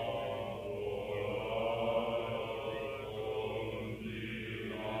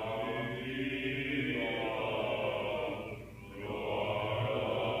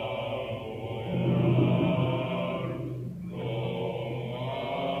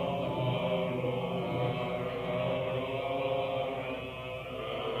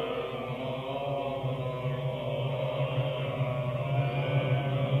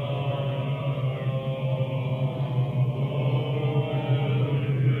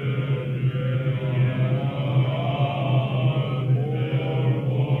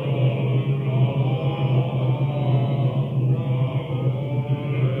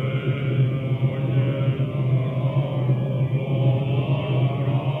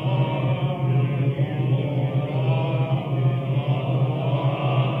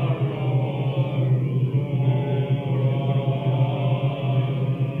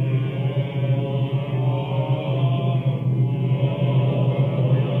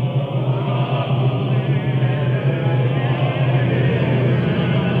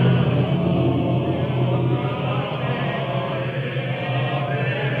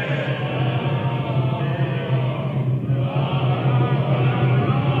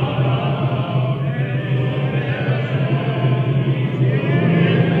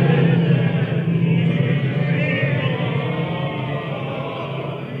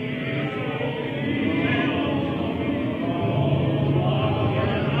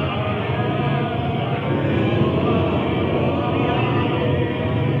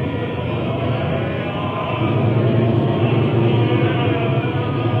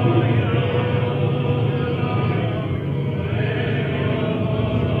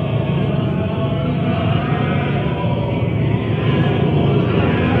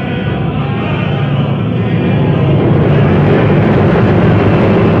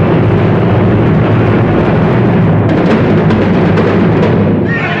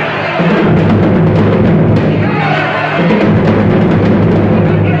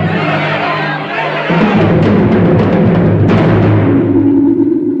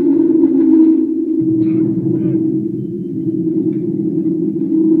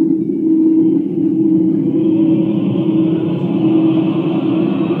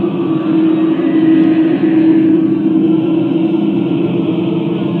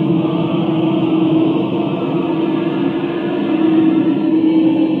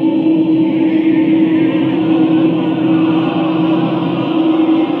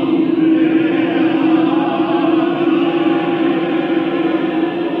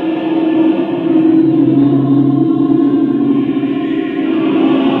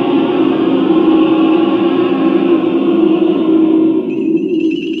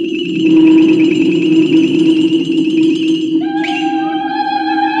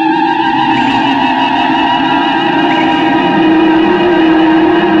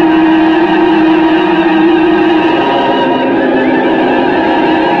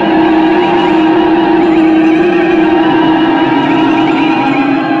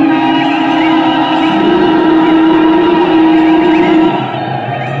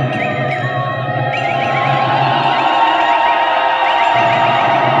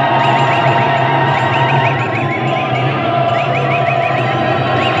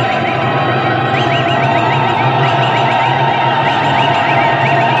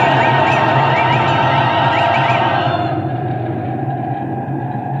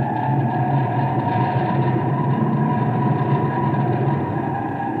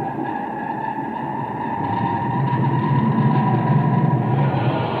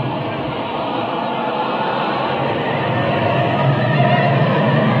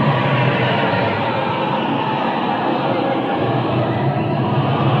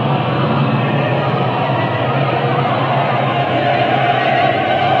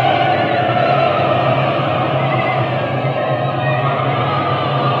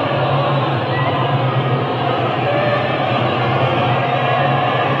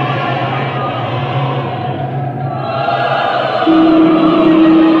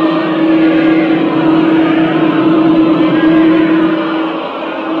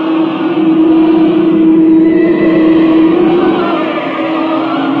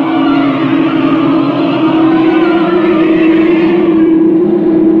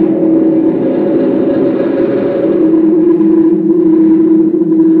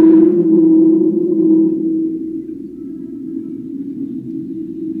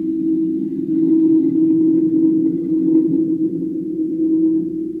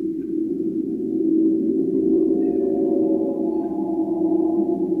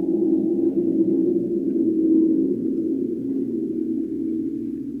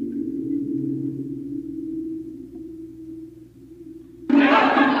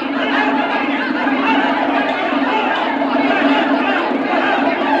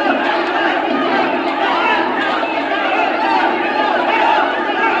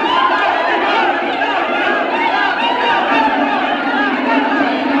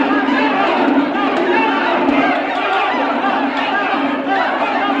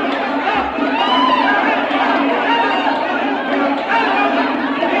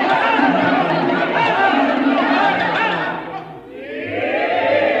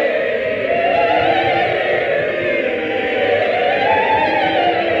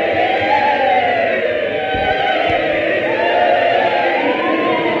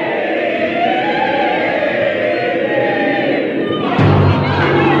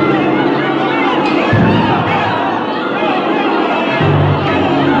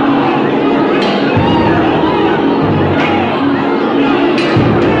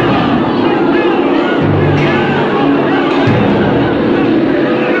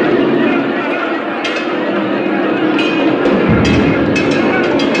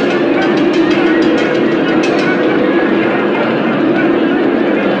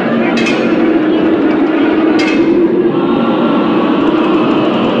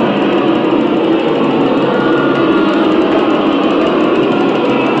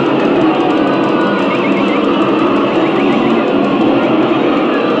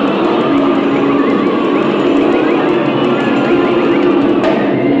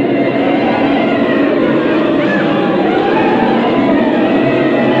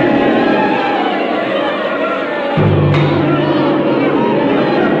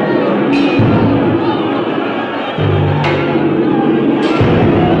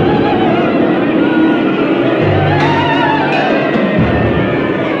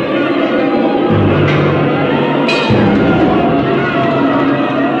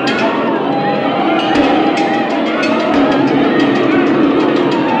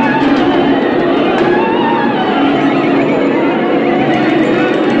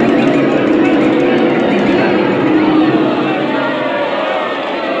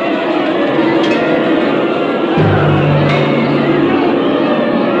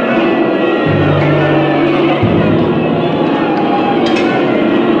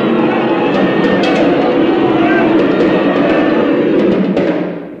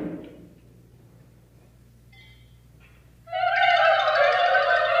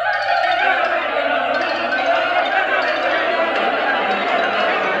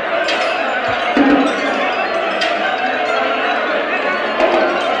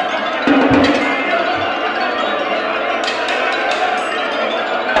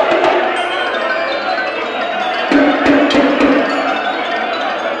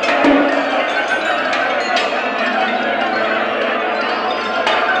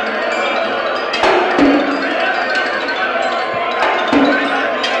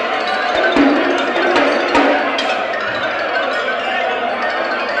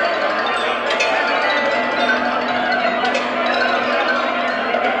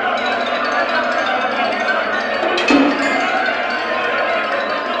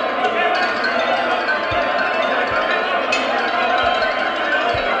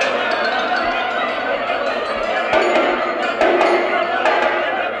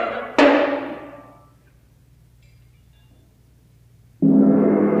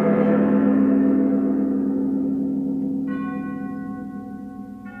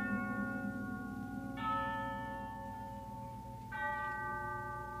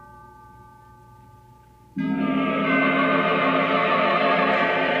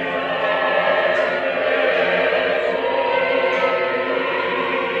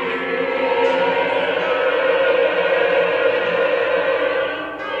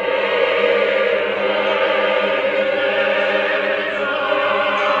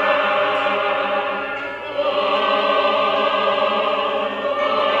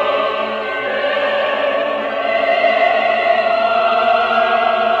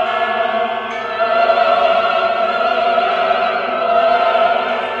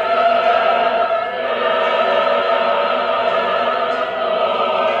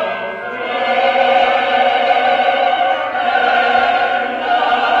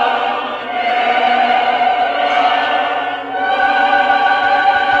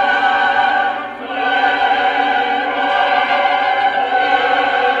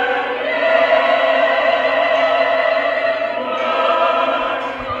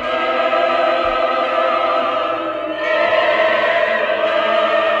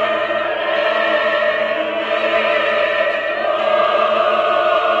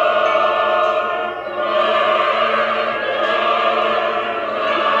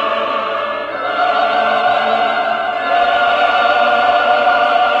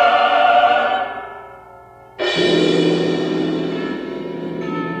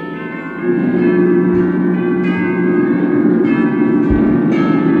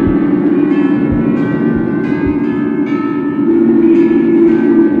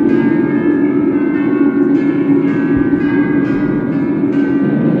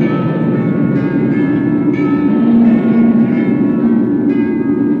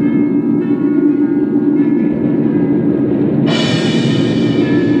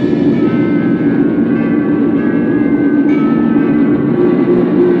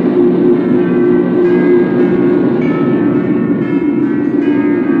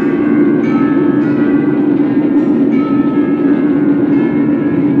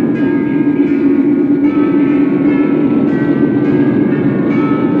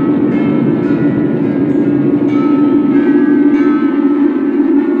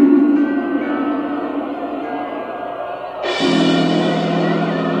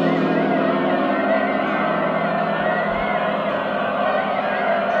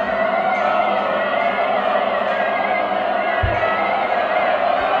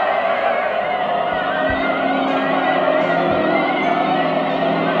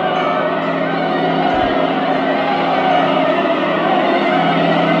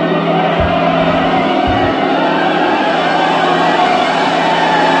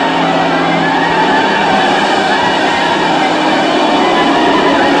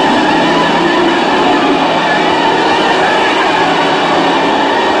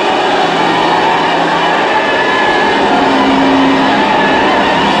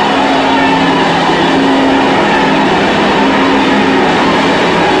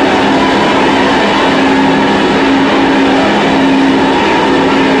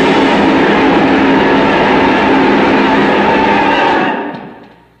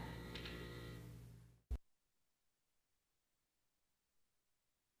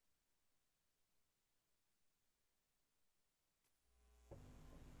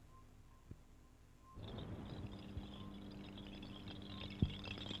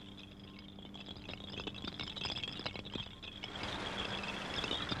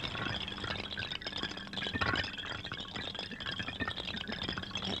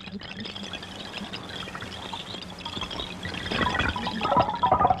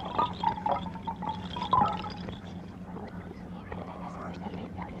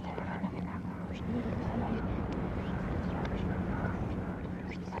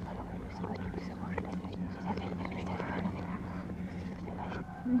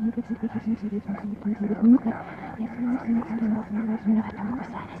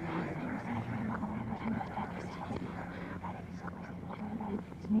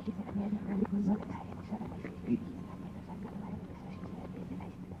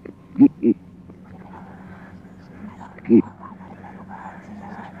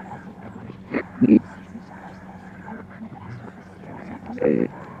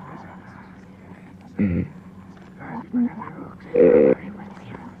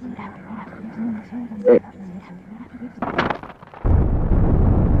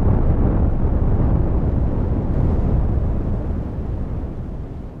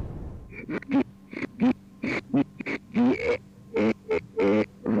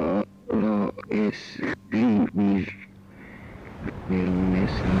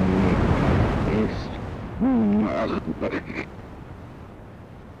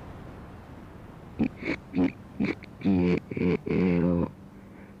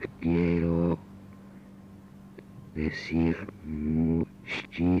 Quiero decir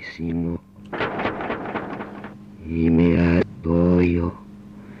muchísimo y me apoyo.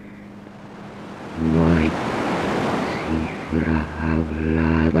 No hay cifra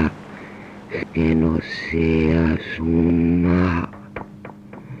hablada que no sea suma.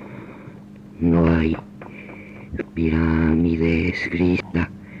 No hay pirámide escrita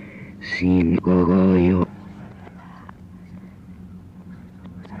sin cogollo.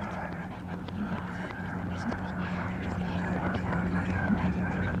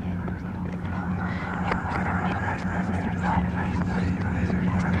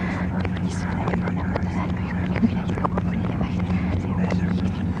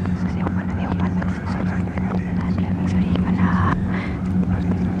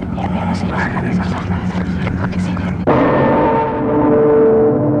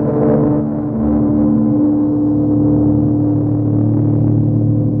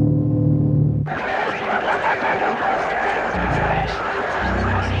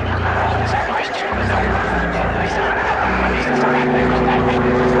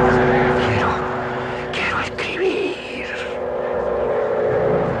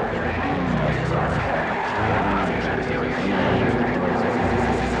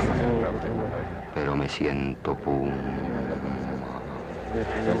 Pero me siento pum.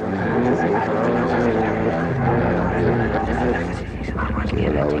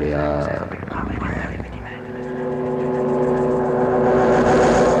 Quiero laurear.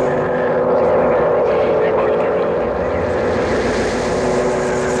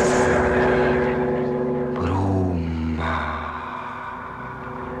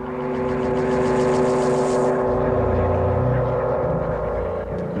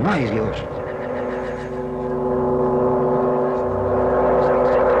 No hay Dios.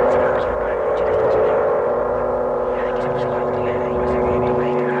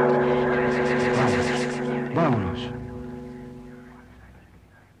 Vámonos.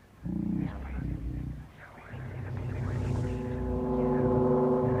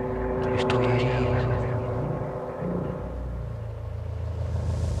 Estoy herido.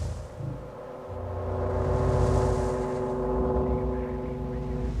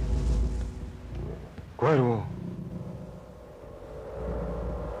 Cuervo.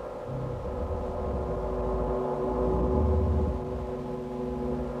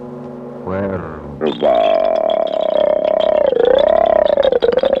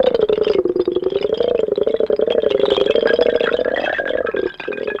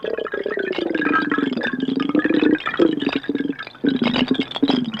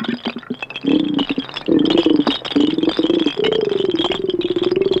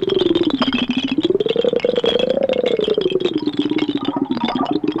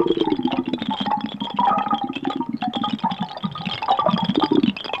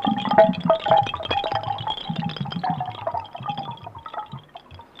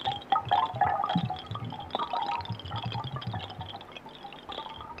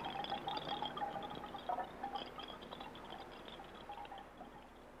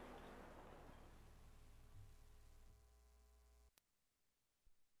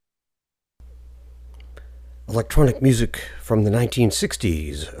 Electronic music from the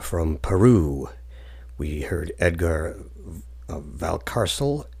 1960s from Peru. We heard Edgar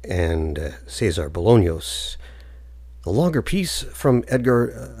Valcárcel and Cesar Bolaños. The longer piece from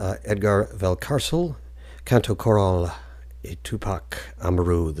Edgar Valcárcel, Canto Choral y Tupac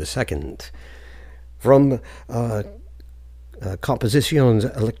Amaru II. From Composiciones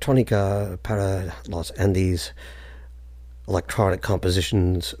Electrónica para los Andes, Electronic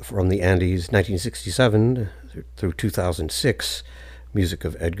Compositions from the Andes, 1967 through 2006, music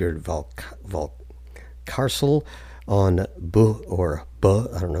of Edgar Valcárcel on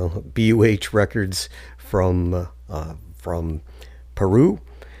I don't know, BUH Records from Peru,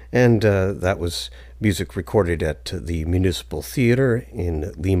 and that was music recorded at the Municipal Theater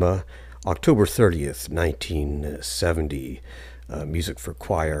in Lima, October 30th, 1970. Music for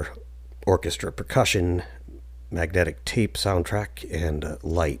choir, orchestra, percussion, magnetic tape soundtrack, and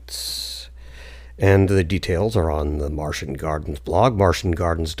lights. And the details are on the Martian Gardens blog,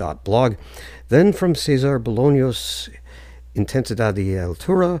 martiangardens.blog. Then from Cesar Bolaños, Intensidad de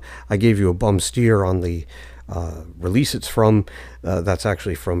Altura, I gave you a bum steer on the release it's from. That's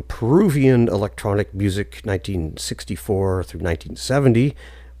actually from Peruvian electronic music, 1964 through 1970,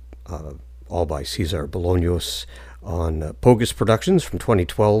 all by Cesar Bolaños on Pogus Productions from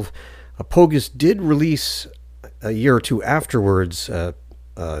 2012. Pogus did release a year or two afterwards a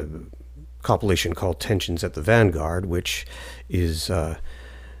compilation called Tensions at the Vanguard, which is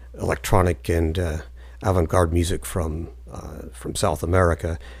electronic and avant-garde music from South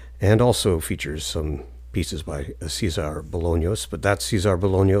America, and also features some pieces by Cesar Bolaños. But that Cesar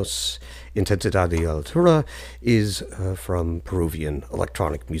Bolaños, Intensidad de Altura, is from Peruvian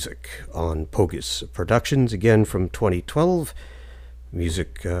electronic music on Pogus Productions, again from 2012.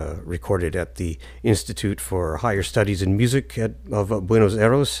 Music recorded at the Institute for Higher Studies in Music of Buenos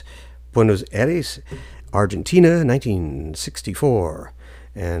Aires, Argentina, 1964.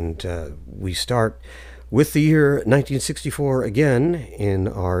 And we start with the year 1964 again in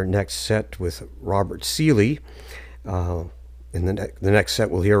our next set with Robert Seeley. In the next set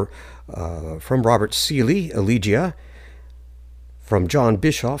we'll hear from Robert Seeley, Elegia, from John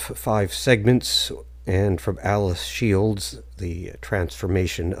Bischoff, 5 segments, and from Alice Shields, The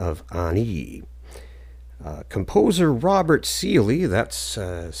Transformation of Ani. Composer Robert Seeley, that's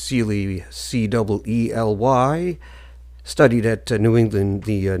Seeley, C-E-E-L-Y, studied at the New England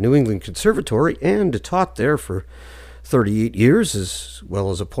Conservatory and taught there for 38 years, as well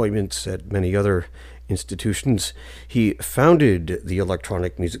as appointments at many other institutions. He founded the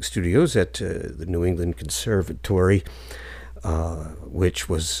electronic music studios at the New England Conservatory, which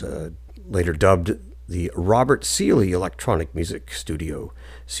was later dubbed the Robert Seeley Electronic Music Studio.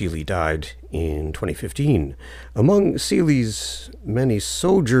 Seeley died in 2015. Among Seeley's many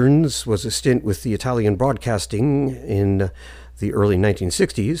sojourns was a stint with the Italian Broadcasting in the early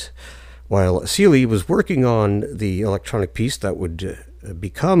 1960s. While Seeley was working on the electronic piece that would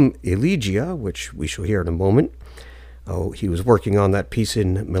become Elegia, which we shall hear in a moment, he was working on that piece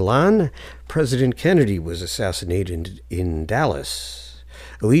in Milan. President Kennedy was assassinated in Dallas.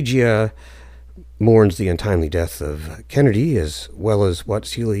 Elegia mourns the untimely death of Kennedy, as well as what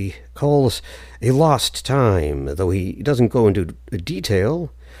Seeley calls a lost time, though he doesn't go into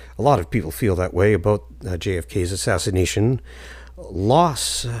detail. A lot of people feel that way about JFK's assassination.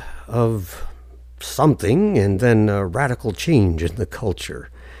 Loss of something, and then a radical change in the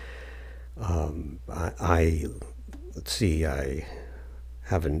culture. Let's see, I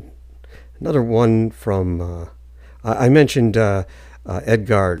have another one from, I mentioned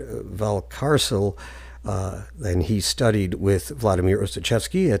Edgar Valcárcel, and he studied with Vladimir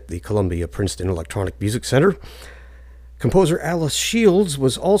Ostachevsky at the Columbia Princeton Electronic Music Center. Composer Alice Shields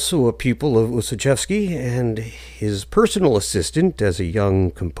was also a pupil of Ostachevsky and his personal assistant as a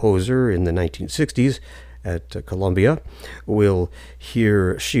young composer in the 1960s at Columbia. We'll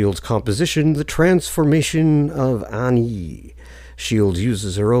hear Shields' composition, The Transformation of Ani. Shields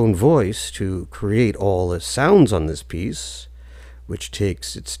uses her own voice to create all the sounds on this piece, which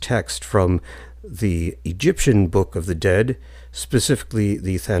takes its text from the Egyptian Book of the Dead, specifically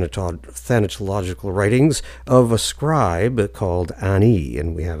the thanatological writings of a scribe called Ani,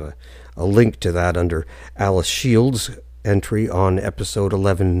 and we have a link to that under Alice Shields' entry on episode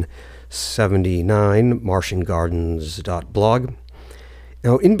 1179, martiangardens.blog.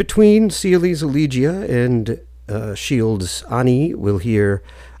 Now, in between Seeley's Elegia and Shields' Ani, we'll hear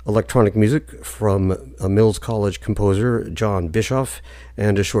electronic music from a Mills College composer, John Bischoff,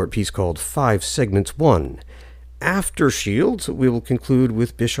 and a short piece called 5 Segments 1. After Shields, we will conclude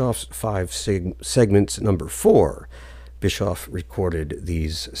with Bischoff's 5 segments number 4. Bischoff recorded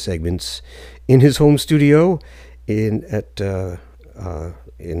these segments in his home studio in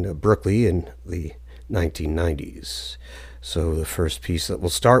Berkeley in the 1990s. So the first piece that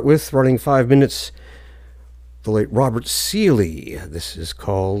we'll start with, running 5 minutes, the late Robert Seeley. This is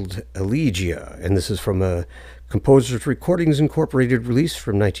called Elegia, and this is from a Composers Recordings Incorporated release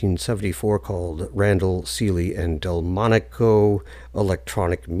from 1974 called Randall Seeley and Delmonico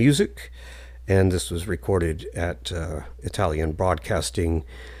Electronic Music, and this was recorded at Italian Broadcasting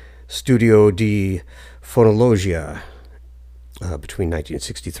Studio di Fonologia between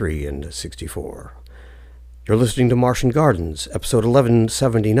 1963 and 64. You're listening to Martian Gardens, episode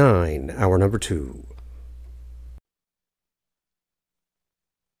 1179, hour number 2.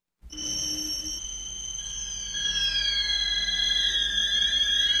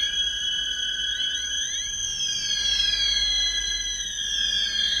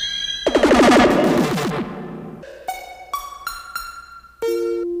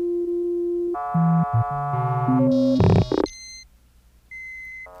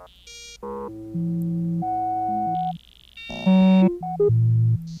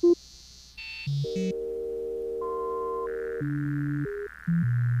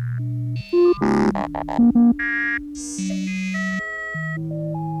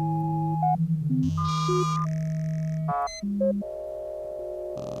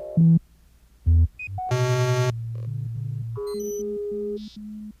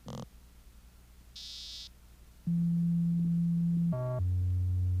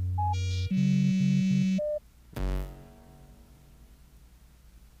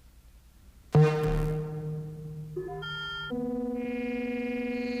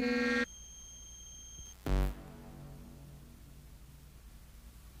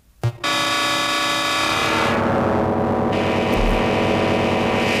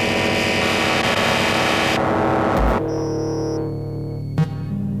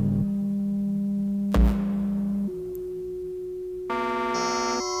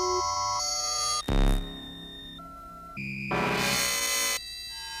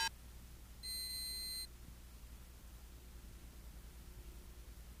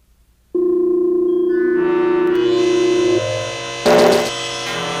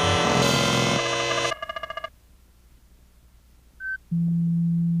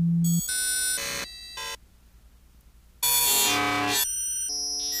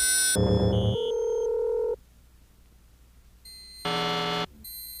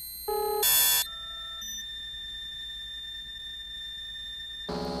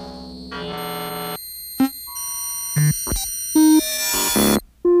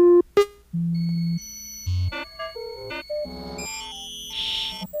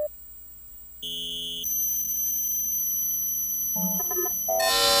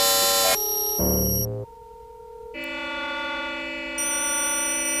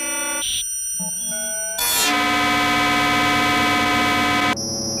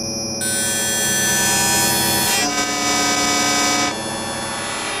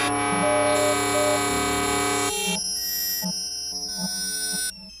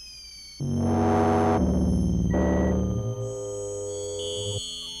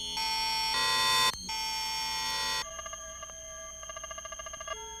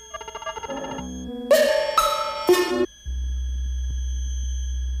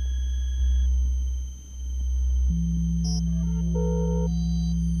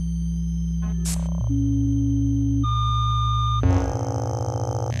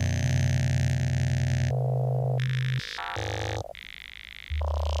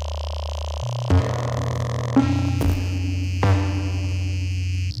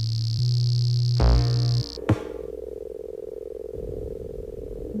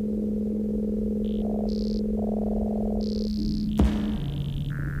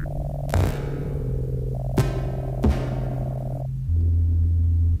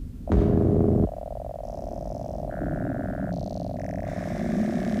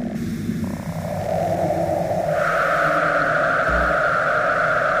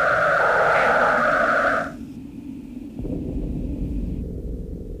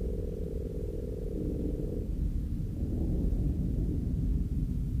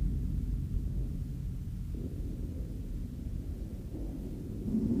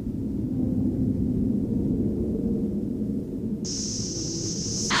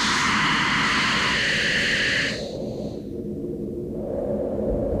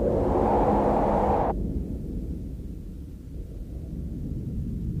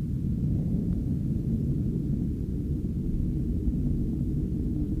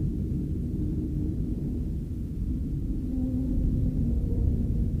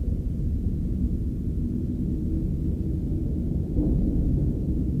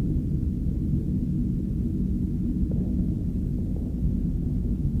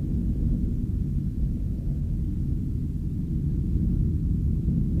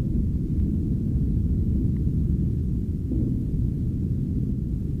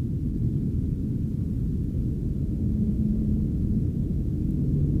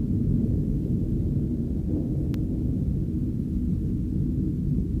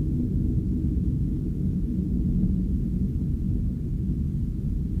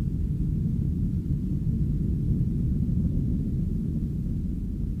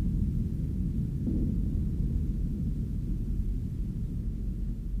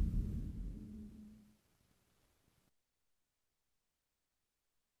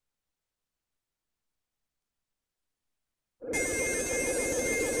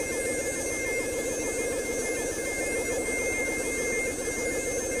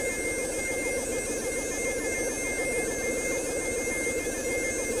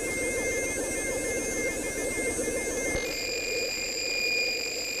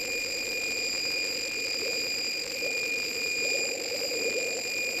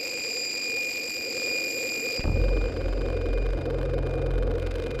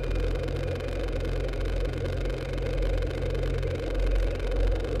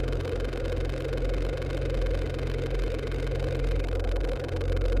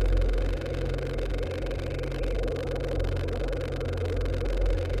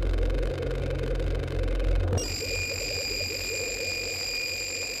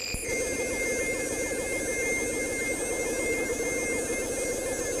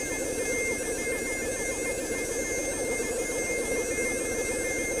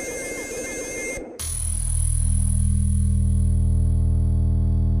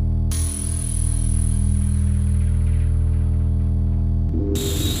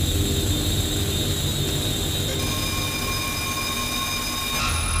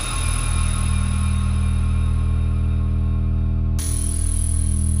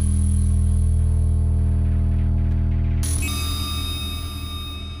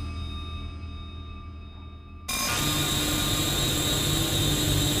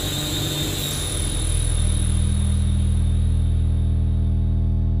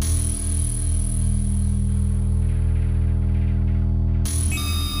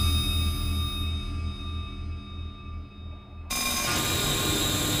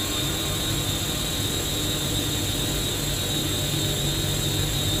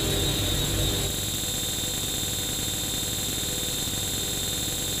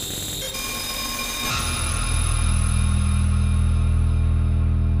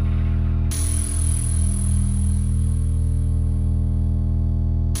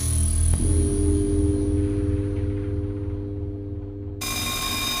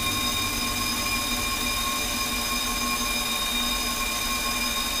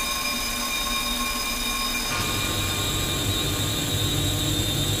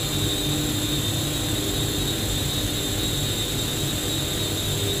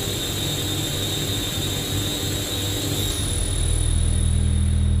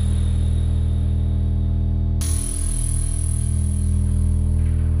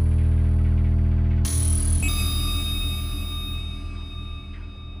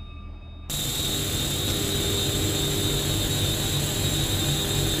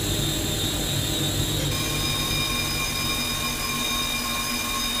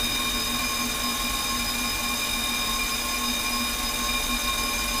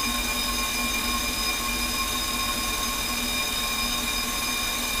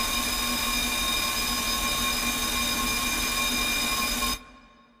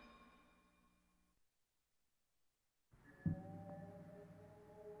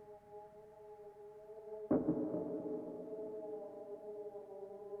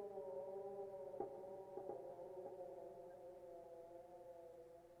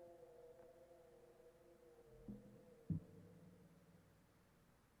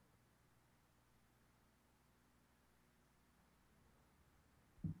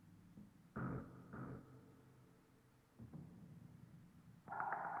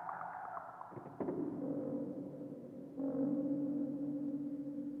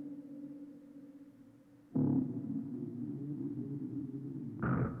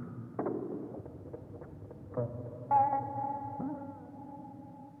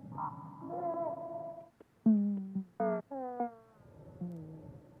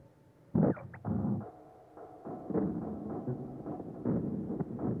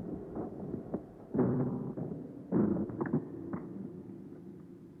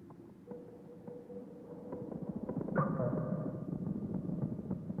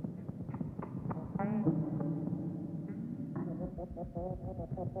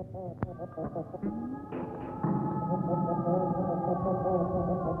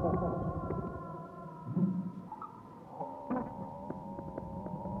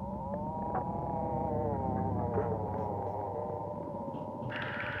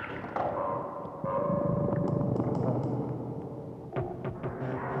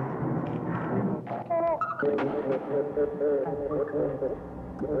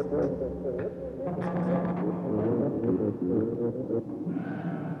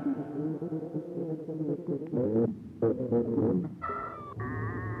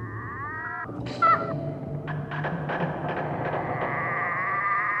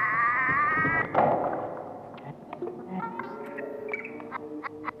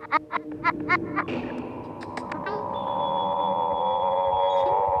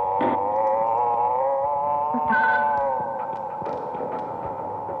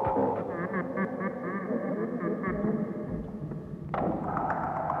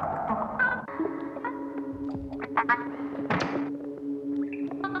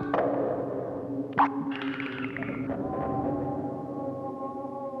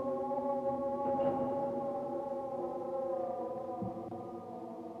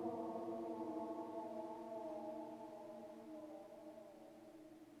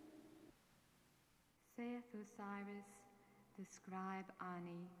 Saith Osiris, the scribe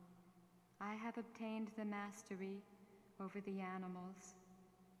Ani, I have obtained the mastery over the animals,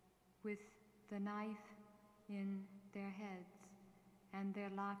 with the knife in their heads and their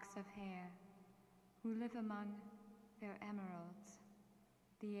locks of hair, who live among their emeralds,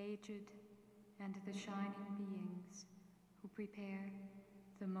 the aged and the shining beings who prepare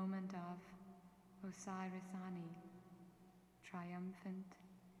the moment of Osiris Ani, triumphant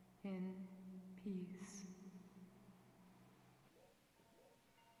in peace.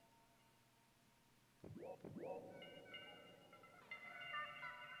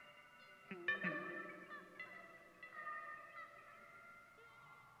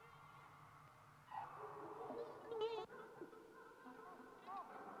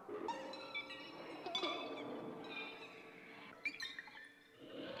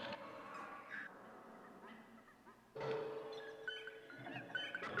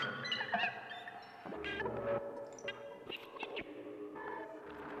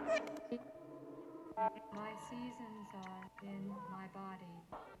 My seasons are in my body.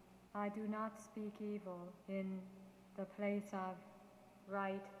 I do not speak evil in the place of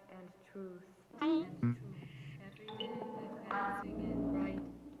right and truth. Every day advancing in right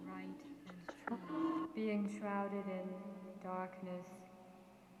and truth. Being shrouded in darkness,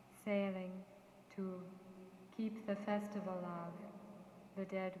 sailing to keep the festival of the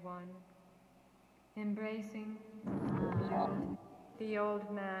dead one. Embracing the old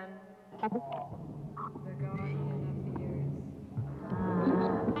man, the guardian of the earth.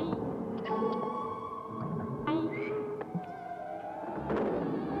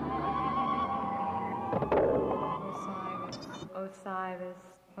 Osiris,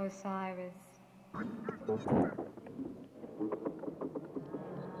 Osiris, Osiris.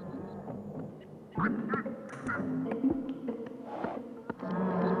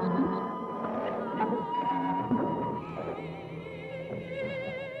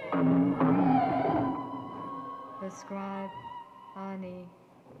 The scribe Ani.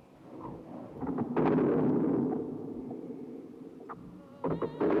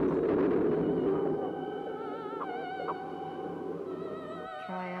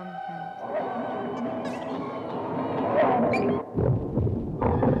 Triumphant.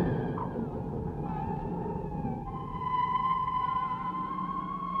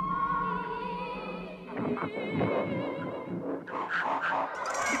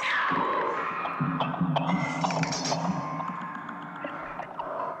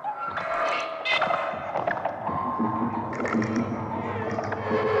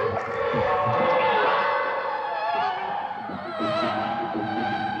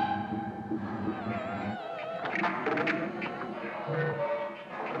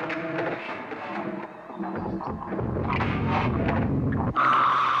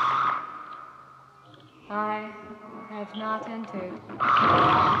 I have not entered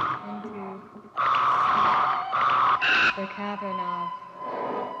into the cavern of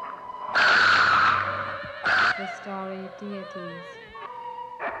the starry deities.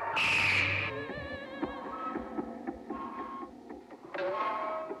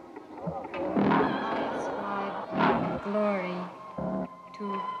 I ascribe glory to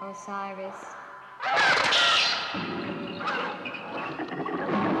Osiris.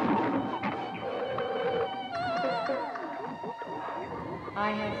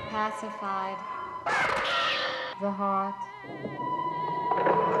 I have pacified the heart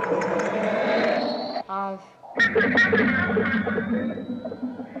of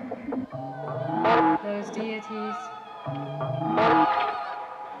those deities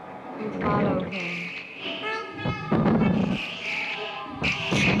who follow him.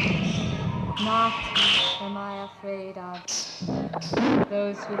 Not am I afraid of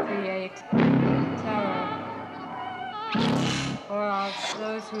those who create terror, or of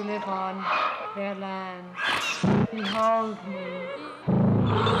those who live on their lands. Behold me,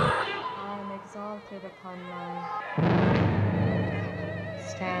 I am exalted upon my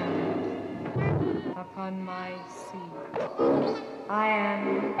standard, upon my seat. I am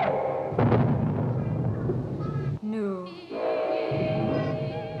new.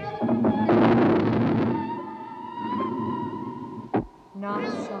 Not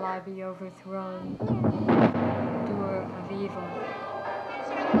shall I be overthrown, doer of evil.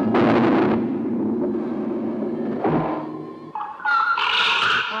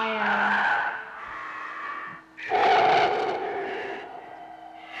 I am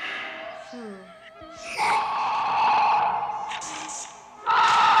true. A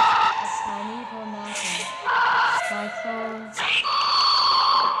primeval matter. My soul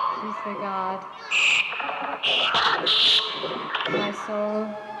is the God. My soul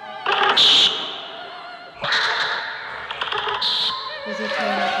is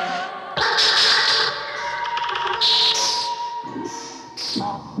eternity.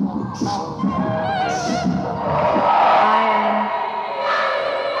 I am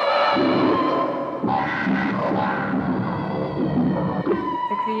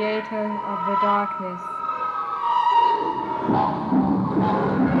the creator of the darkness.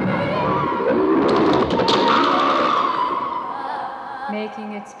 Making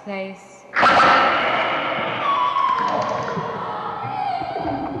its place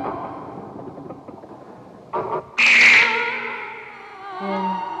in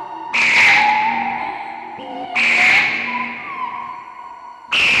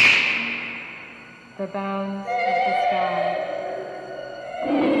the bounds of the sky.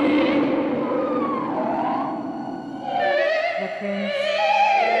 The prince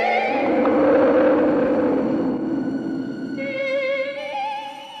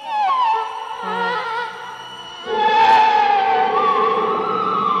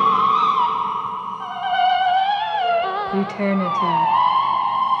of eternity.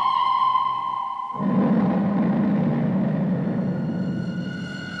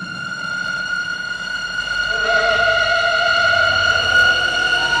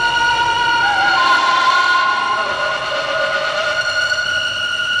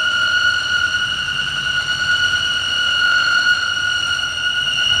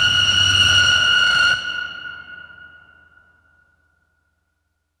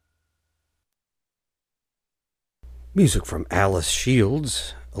 Music from Alice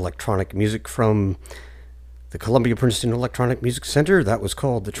Shields, electronic music from the Columbia Princeton Electronic Music Center. That was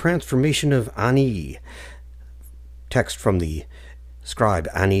called The Transformation of Ani. Text from the scribe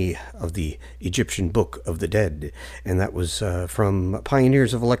Ani of the Egyptian Book of the Dead. And that was from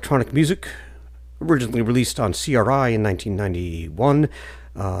Pioneers of Electronic Music, originally released on CRI in 1991.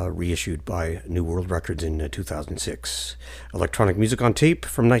 Reissued by New World Records in 2006. Electronic music on tape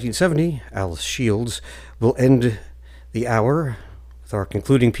from 1970, Alice Shields, will end the hour with our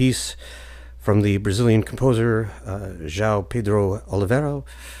concluding piece from the Brazilian composer João Pedro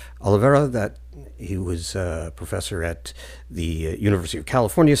Oliveira, that he was a professor at the University of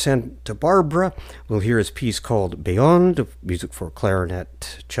California, Santa Barbara. We'll hear his piece called Beyond, music for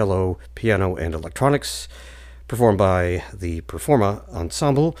clarinet, cello, piano, and electronics, performed by the Performa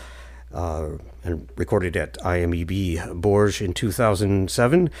Ensemble, and recorded at IMEB Bourges in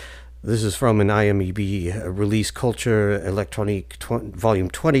 2007. This is from an IMEB release, Culture Electronique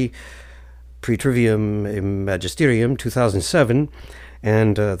Volume 20, Pretrivium im Magisterium, 2007,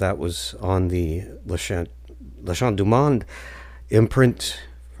 and that was on the Le Chant du Monde imprint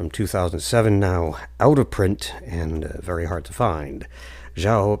from 2007, now out of print and very hard to find.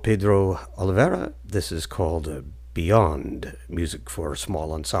 João Pedro Oliveira, this is called Beyond, music for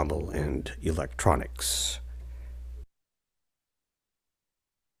small ensemble and electronics.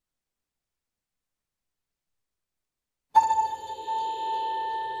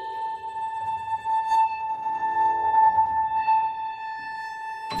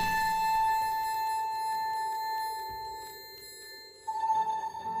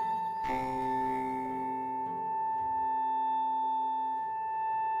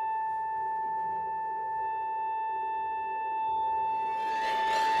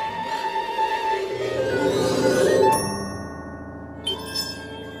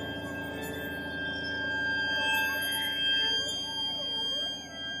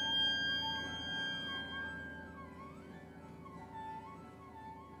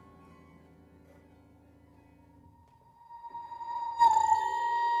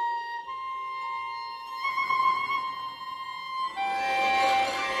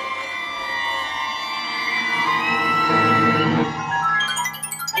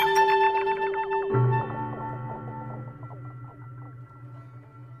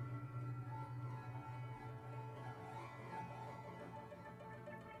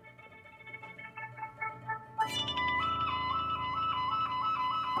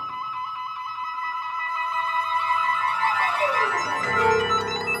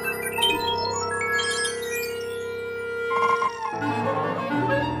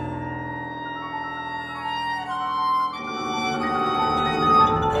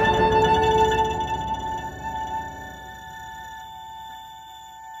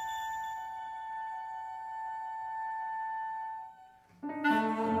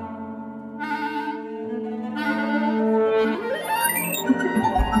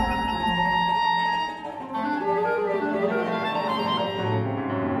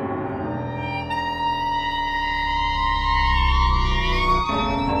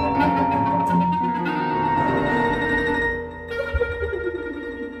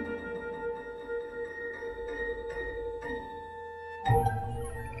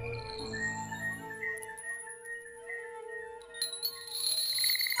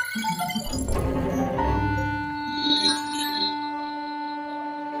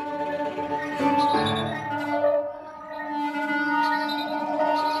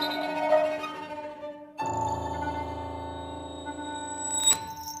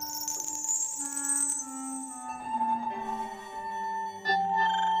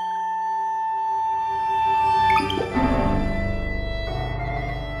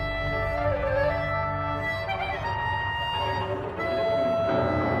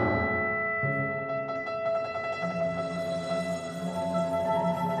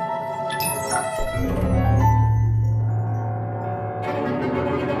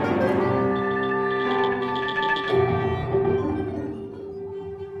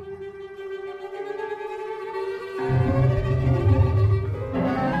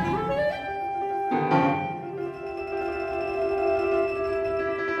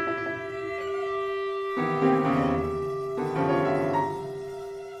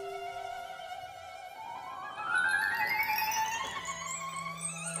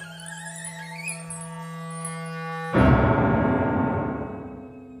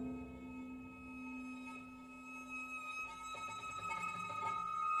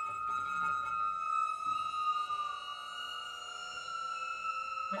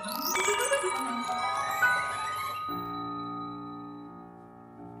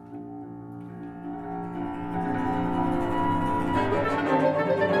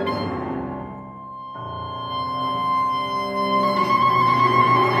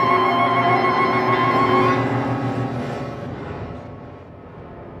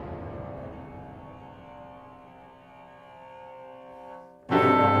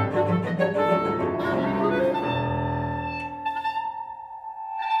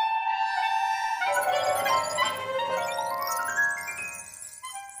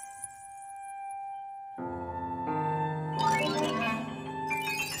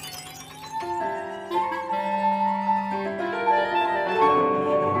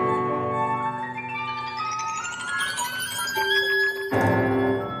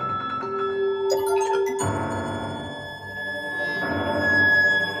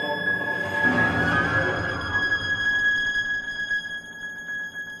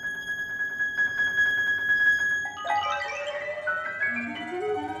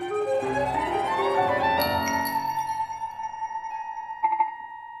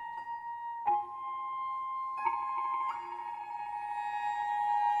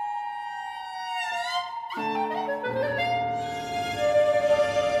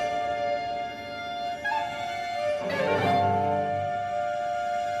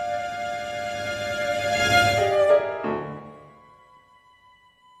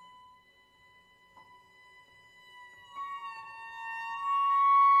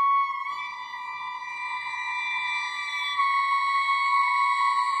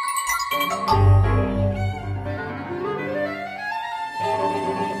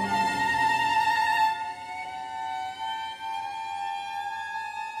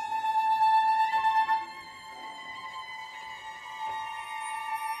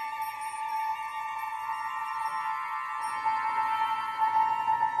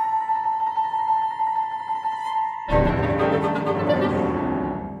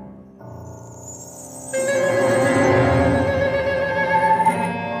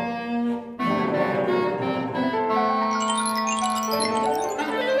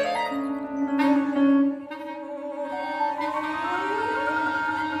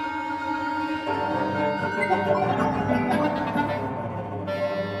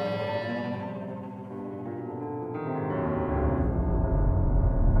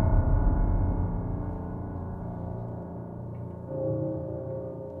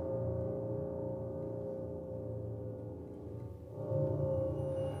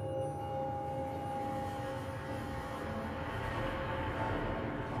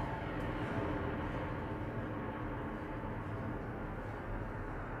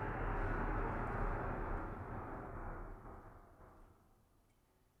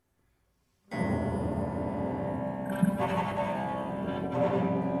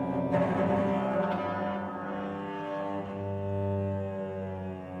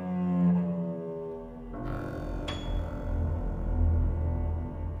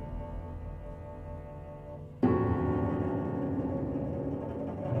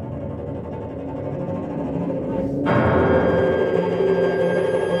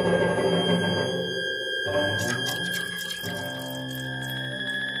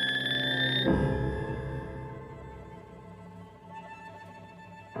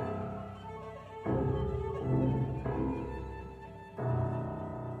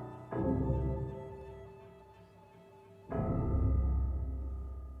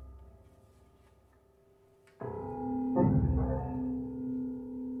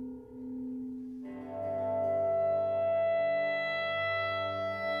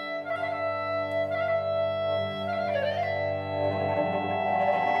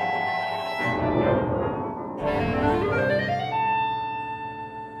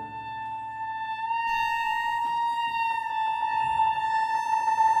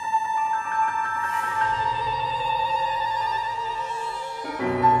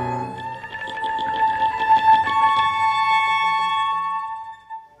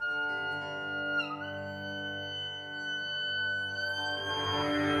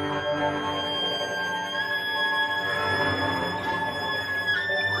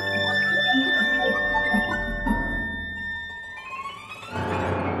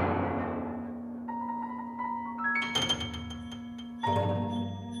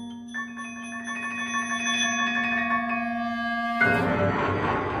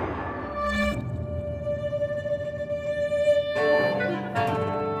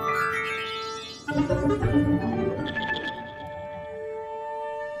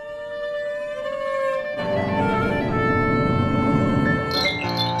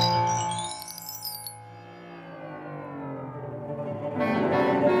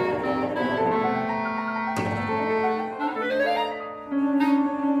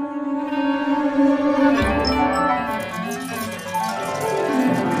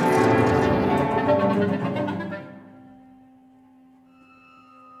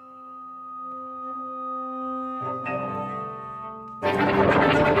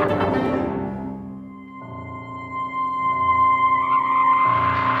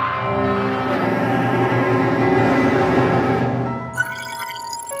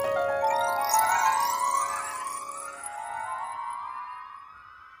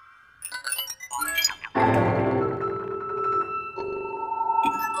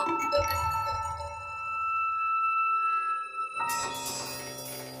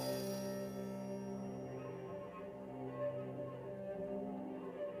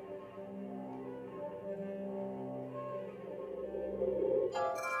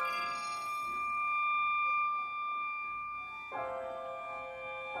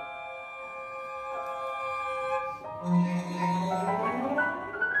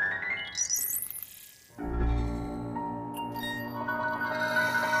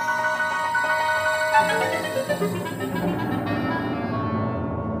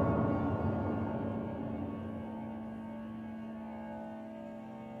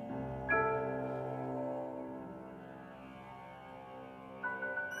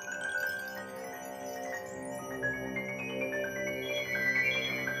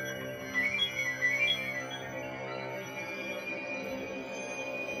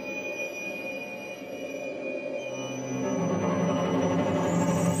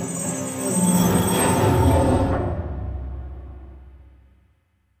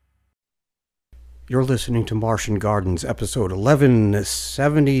 You're listening to Martian Gardens, episode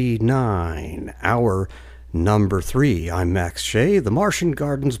 1179, hour number 3. I'm Max Shea. The Martian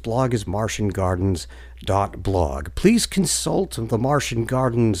Gardens blog is martiangardens.blog. Please consult the Martian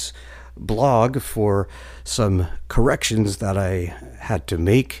Gardens blog for some corrections that I had to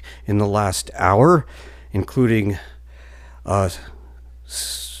make in the last hour, including and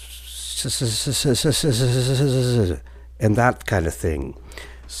that kind of thing.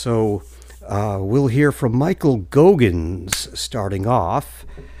 So we'll hear from Michael Gogans starting off.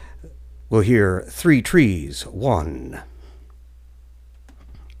 We'll hear Three Trees, 1.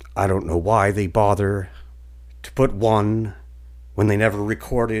 I don't know why they bother to put 1 when they never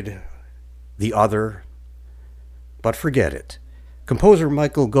recorded the other, but forget it. Composer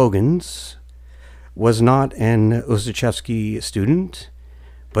Michael Gogans was not an Ussachevsky student,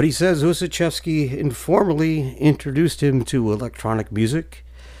 but he says Ussachevsky informally introduced him to electronic music.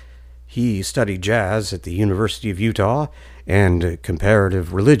 He studied jazz at the University of Utah and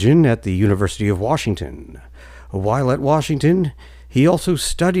comparative religion at the University of Washington. While at Washington, he also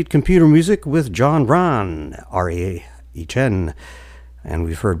studied computer music with John Rahn, R-A-H-N, and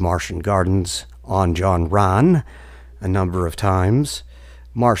we've heard Martian Gardens on John Rahn a number of times.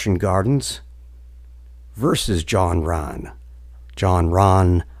 Martian Gardens versus John Rahn. John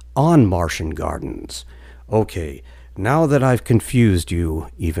Rahn on Martian Gardens. Okay, now that I've confused you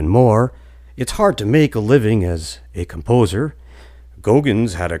even more, it's hard to make a living as a composer.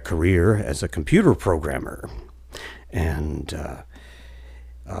 Gogans had a career as a computer programmer, and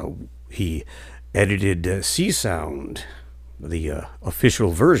he edited C-Sound, the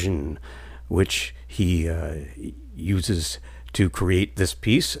official version, which he uses to create this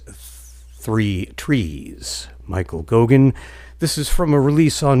piece, Three Trees. Michael Gogin. This is from a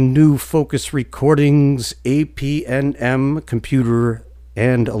release on New Focus Recordings, APNM, Computer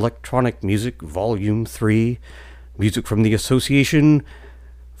and Electronic Music, Volume 3, music from the Association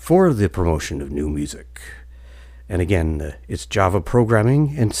for the Promotion of New Music. And again, it's Java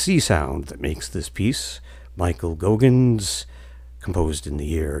programming and C-Sound that makes this piece. Michael Gogans, composed in the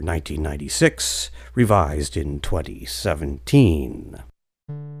year 1996, revised in 2017.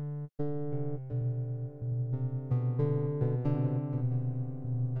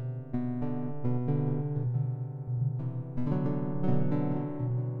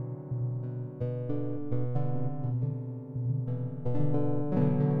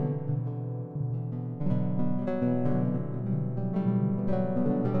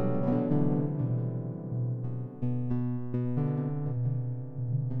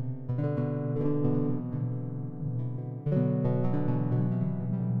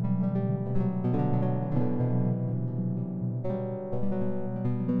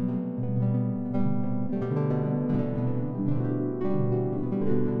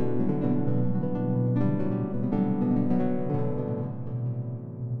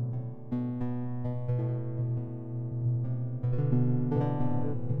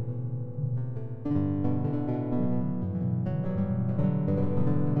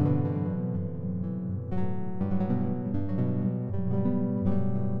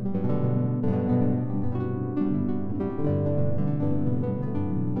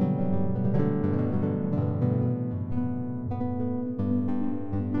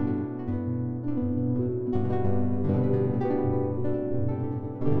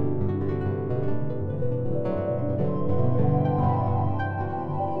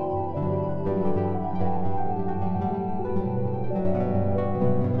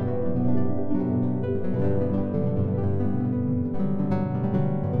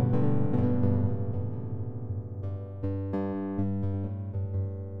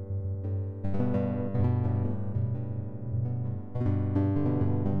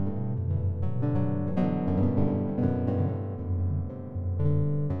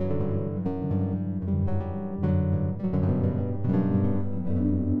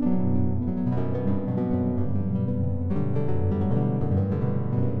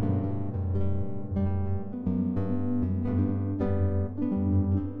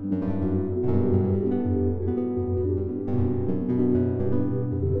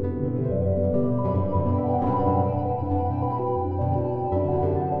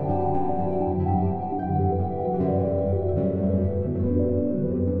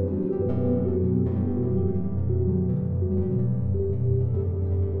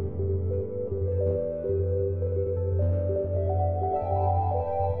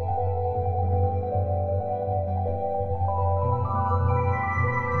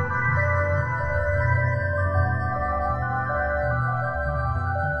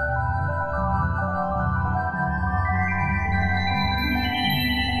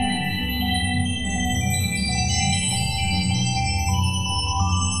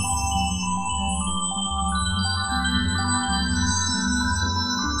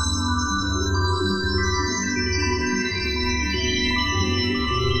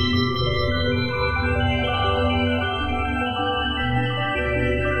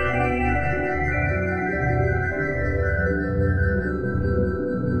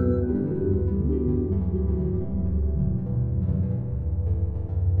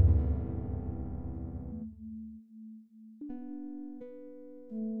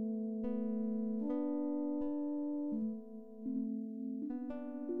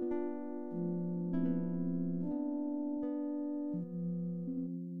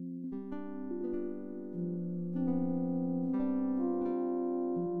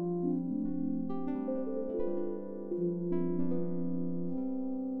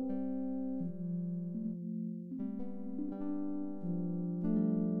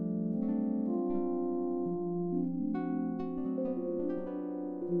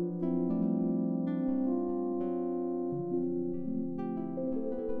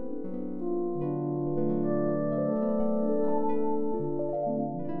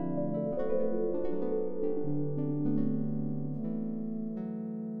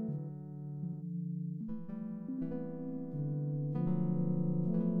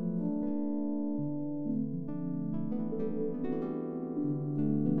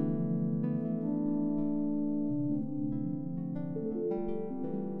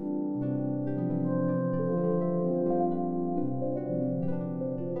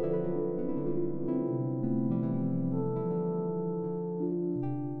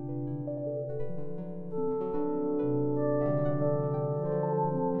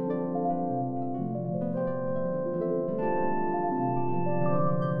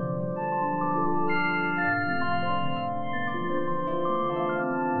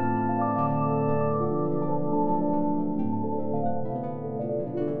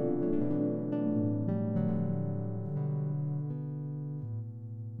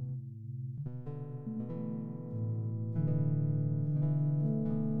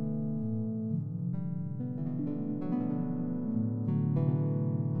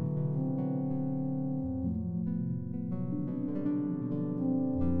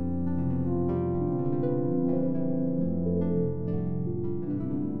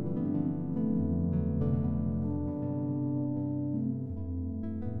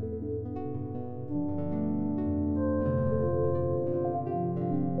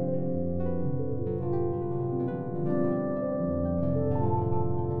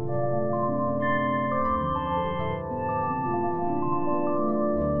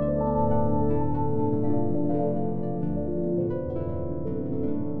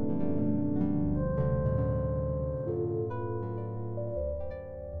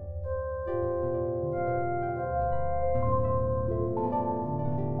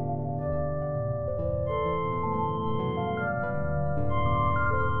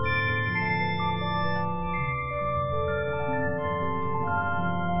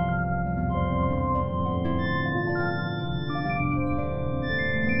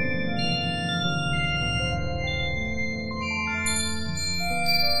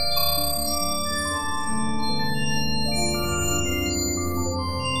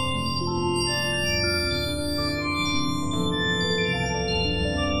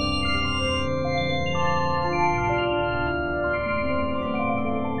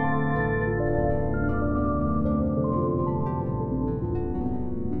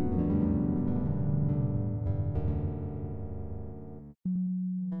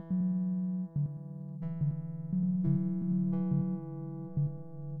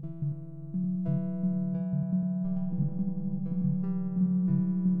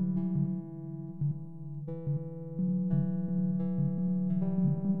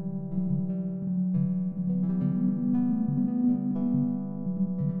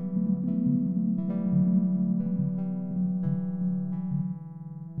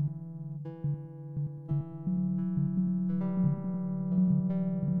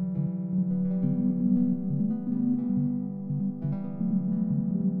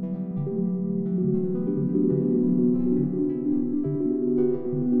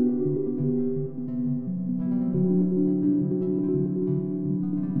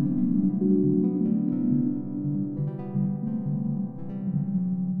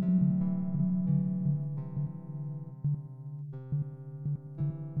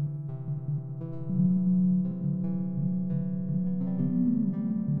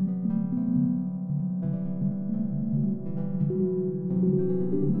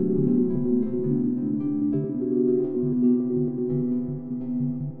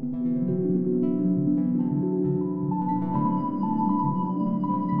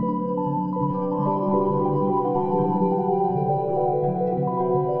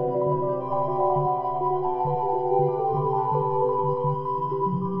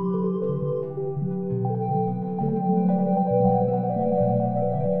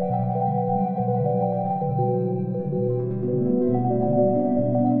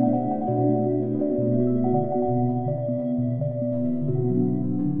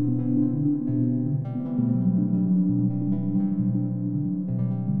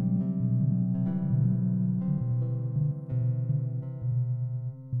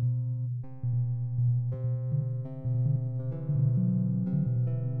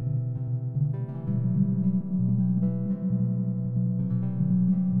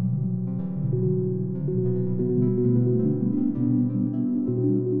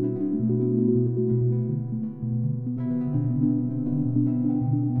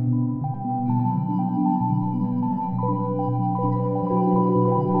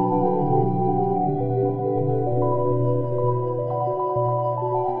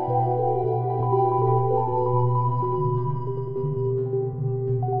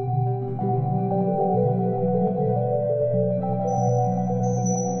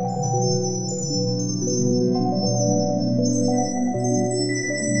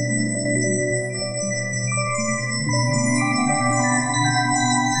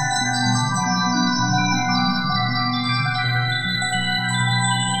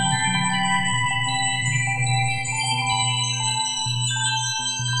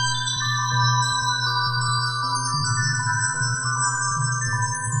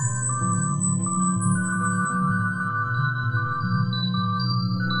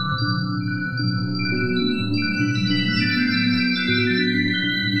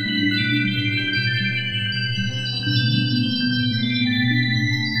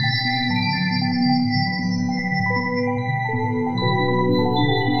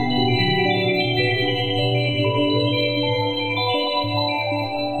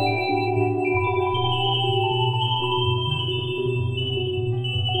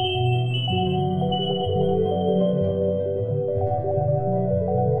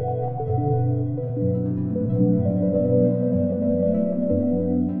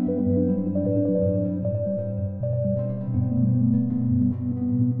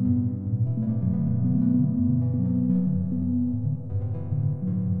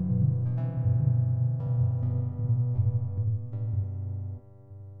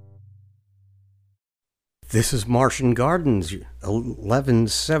 This is Martian Gardens,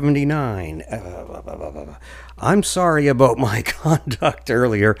 1179. I'm sorry about my conduct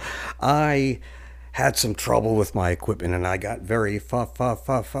earlier. I had some trouble with my equipment and I got very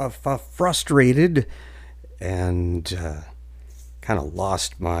frustrated and kind of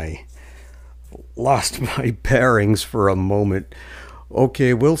lost my bearings for a moment.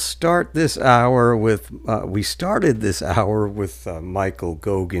 Okay, we'll start this hour with, we started this hour with Michael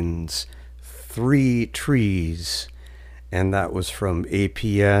Gogan's Three Trees, and that was from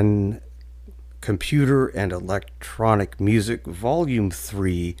APN Computer and Electronic Music Volume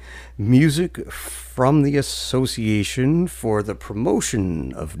 3, music from the Association for the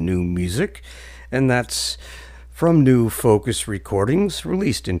Promotion of New Music, and that's from New Focus Recordings,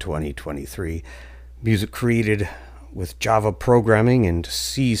 released in 2023. Music created with Java programming and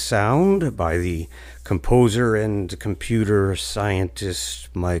C sound by the composer and computer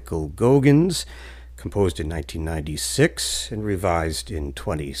scientist Michael Gogans, composed in 1996 and revised in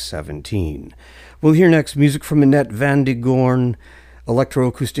 2017. We'll hear next music from Annette van de Goorn,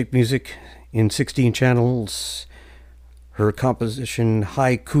 electroacoustic music in 16 channels. Her composition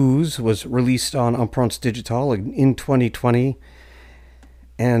Haikus was released on Empreintes Digitales in 2020,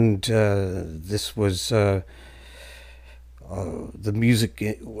 and this was the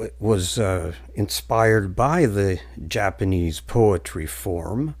music was inspired by the Japanese poetry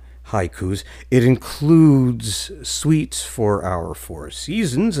form, haikus. It includes suites for our four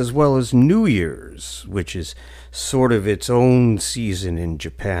seasons, as well as New Year's, which is sort of its own season in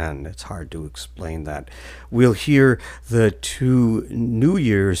Japan. It's hard to explain that. We'll hear the two New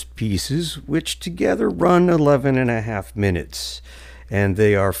Year's pieces, which together run 11.5 minutes, and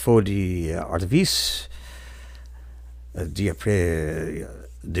they are Feux d'Artifice,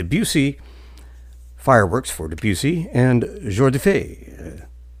 Debussy, Fireworks for Debussy, and Jour de Fête,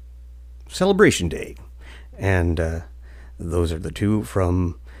 Celebration Day. And those are the two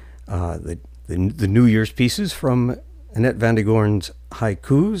from the New Year's pieces from Annette van de Goorn's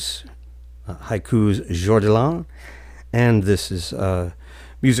Haikus, Haikus Jour de l'An. And this is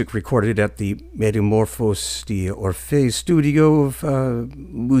music recorded at the Metamorphose d'Orphée studio of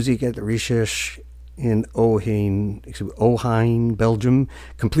Musique et Recherche in Ohain, Belgium,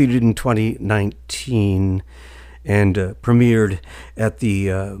 completed in 2019 and premiered at the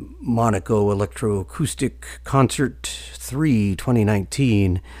Monaco Electroacoustic Concert 3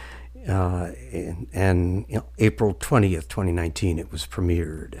 2019, and April 20th, 2019 it was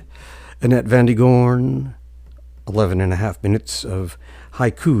premiered. Annette van de Goorn, 11.5 minutes of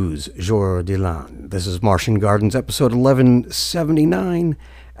Haikus Jour de l'An. This is Martian Gardens, episode 1179,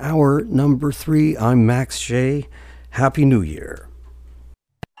 hour number 3. I'm Max Shea. Happy New Year.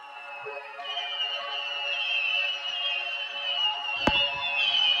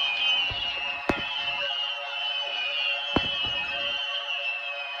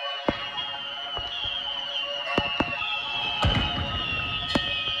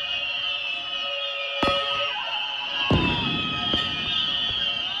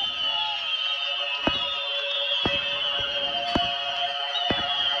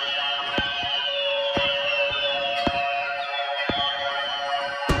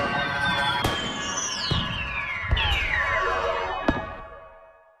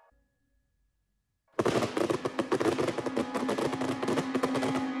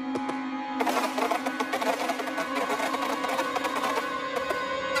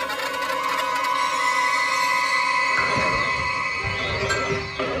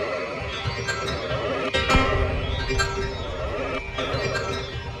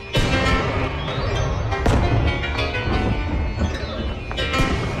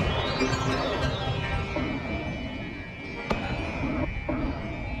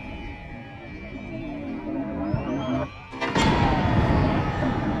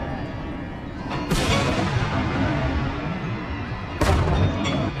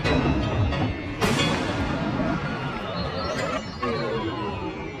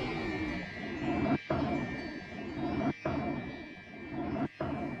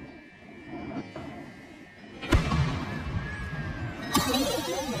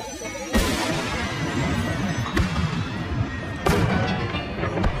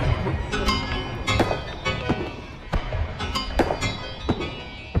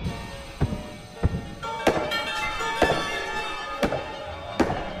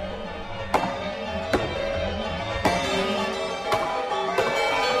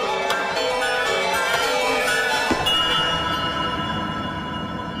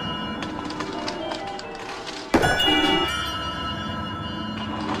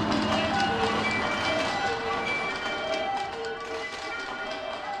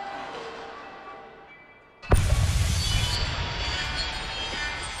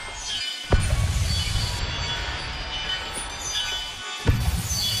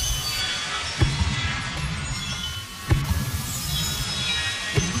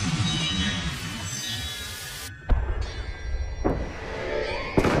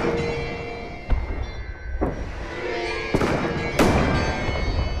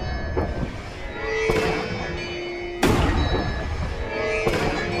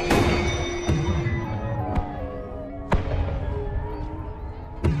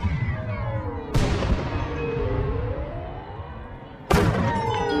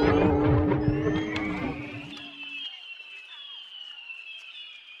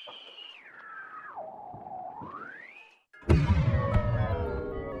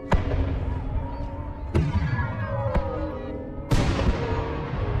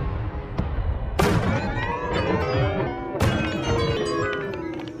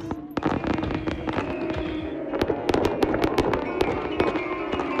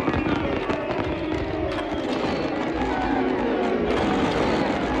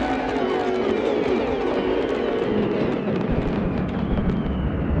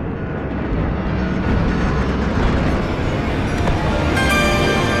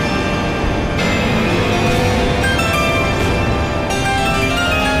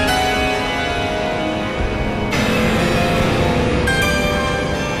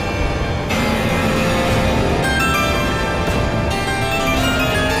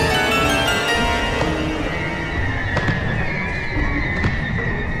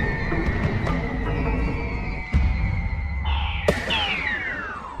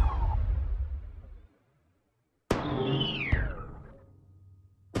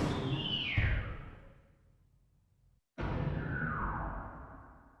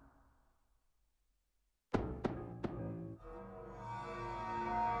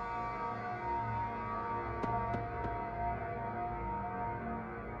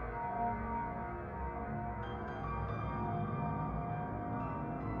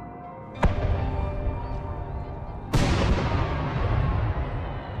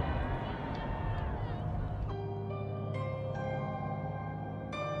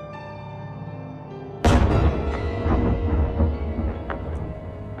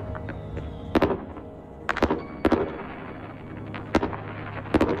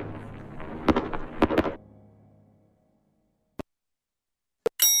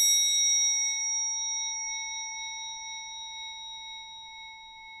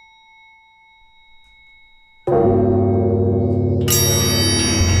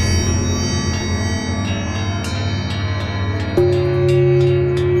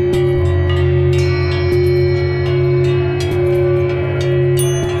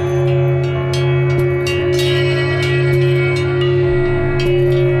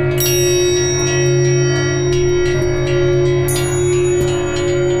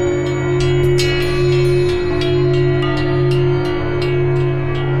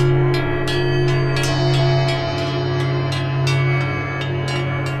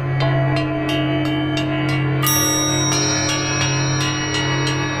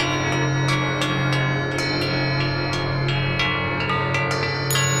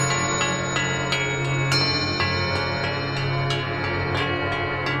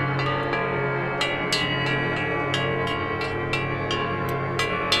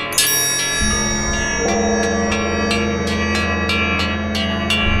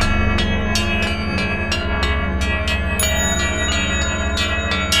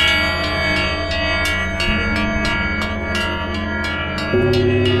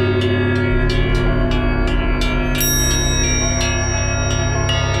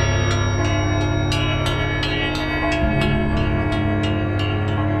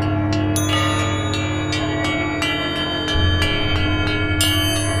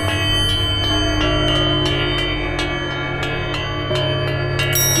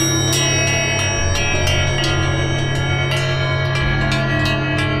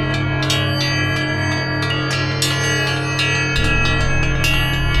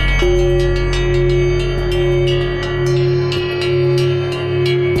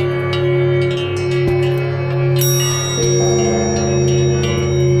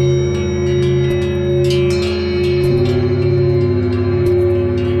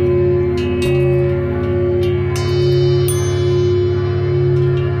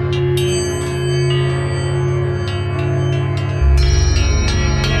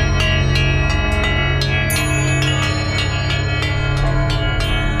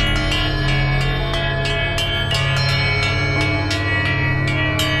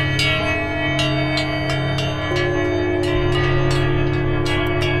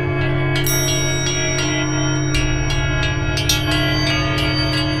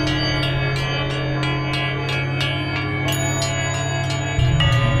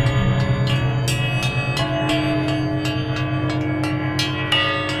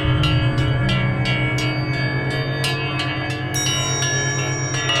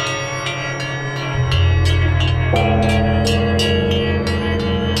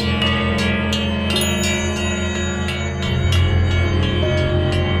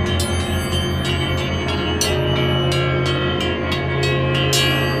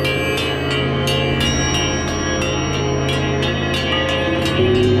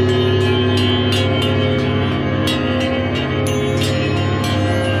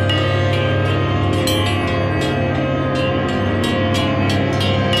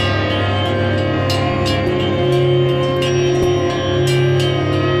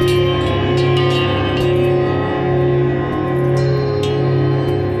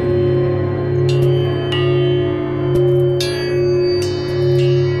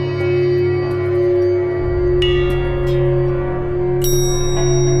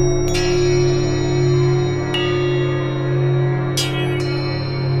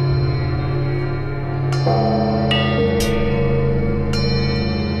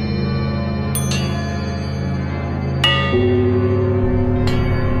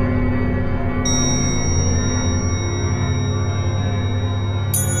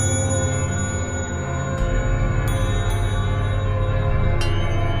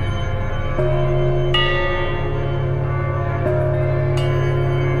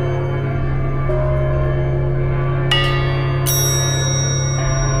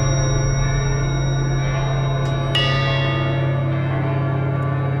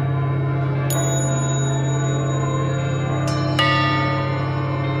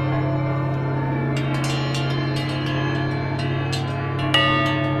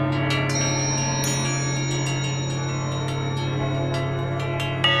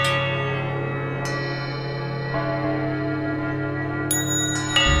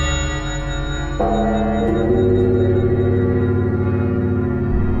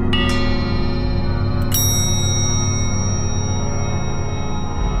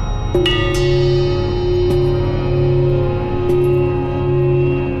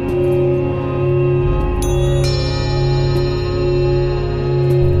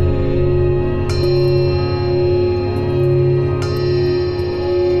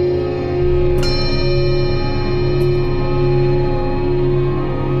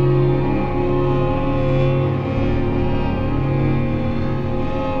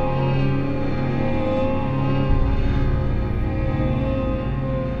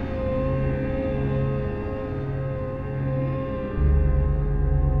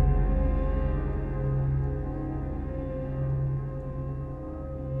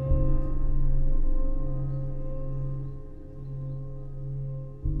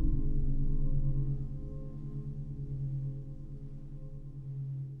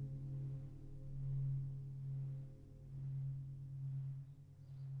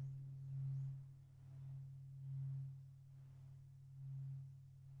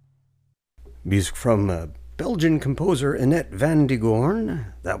 Music from Belgian composer Annette van de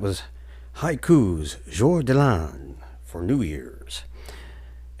Goorn. That was Haiku's Jour de l'An for New Year's.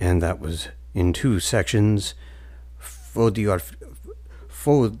 And that was in two sections, Feux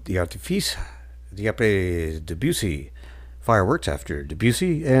d'Artifice, d'après Debussy, Fireworks after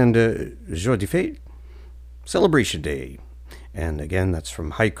Debussy, and Jour de Fête, Celebration Day. And again, that's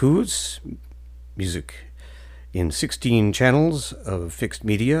from Haiku's music in 16 channels of fixed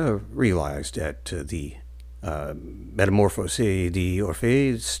media, realized at the Métamorphose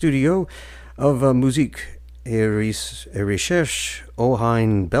d'Orphée studio of Musique et Recherche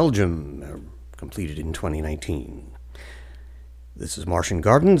Ohain, Belgium, completed in 2019. This is Martian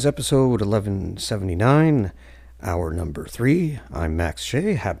Gardens, episode 1179, hour number 3. I'm Max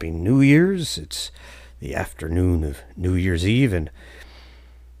Shea. Happy New Year's. It's the afternoon of New Year's Eve, and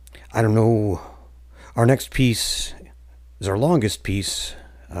I don't know, our next piece is our longest piece,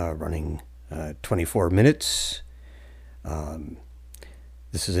 running 24 minutes.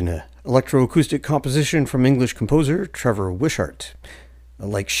 This is an electroacoustic composition from English composer Trevor Wishart.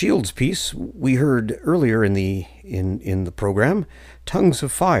 Like Shield's piece we heard earlier in the program, Tongues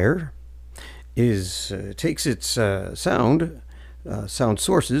of Fire takes its sound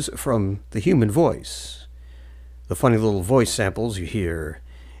sources from the human voice. The funny little voice samples you hear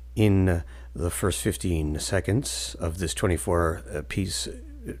in the first 15 seconds of this 24 piece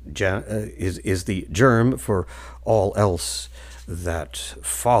is the germ for all else that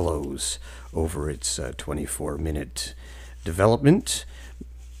follows over its 24-minute development.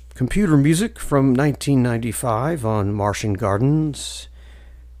 Computer music from 1995 on Martian Gardens.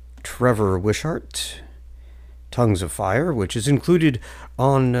 Trevor Wishart, Tongues of Fire, which is included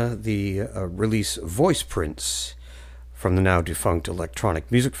on the release Voice Prints from the now defunct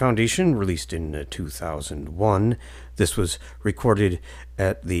Electronic Music Foundation, released in 2001. This was recorded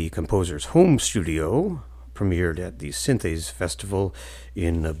at the composer's home studio, premiered at the Synthèse Festival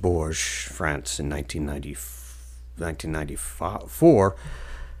in Bourges, France in 1994.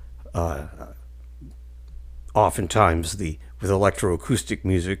 Oftentimes, with electroacoustic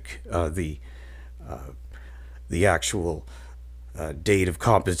music, the actual date of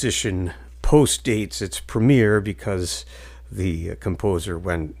composition post-dates its premiere because the composer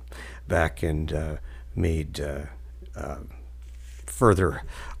went back and made further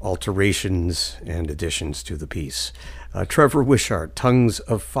alterations and additions to the piece. Trevor Wishart, Tongues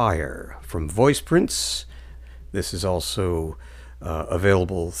of Fire from Voice Prints. This is also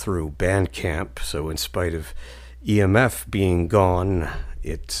available through Bandcamp, so in spite of EMF being gone,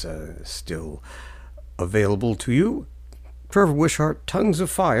 it's still available to you. Trevor Wishart, Tongues of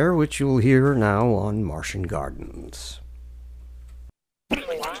Fire, which you'll hear now on Martian Gardens.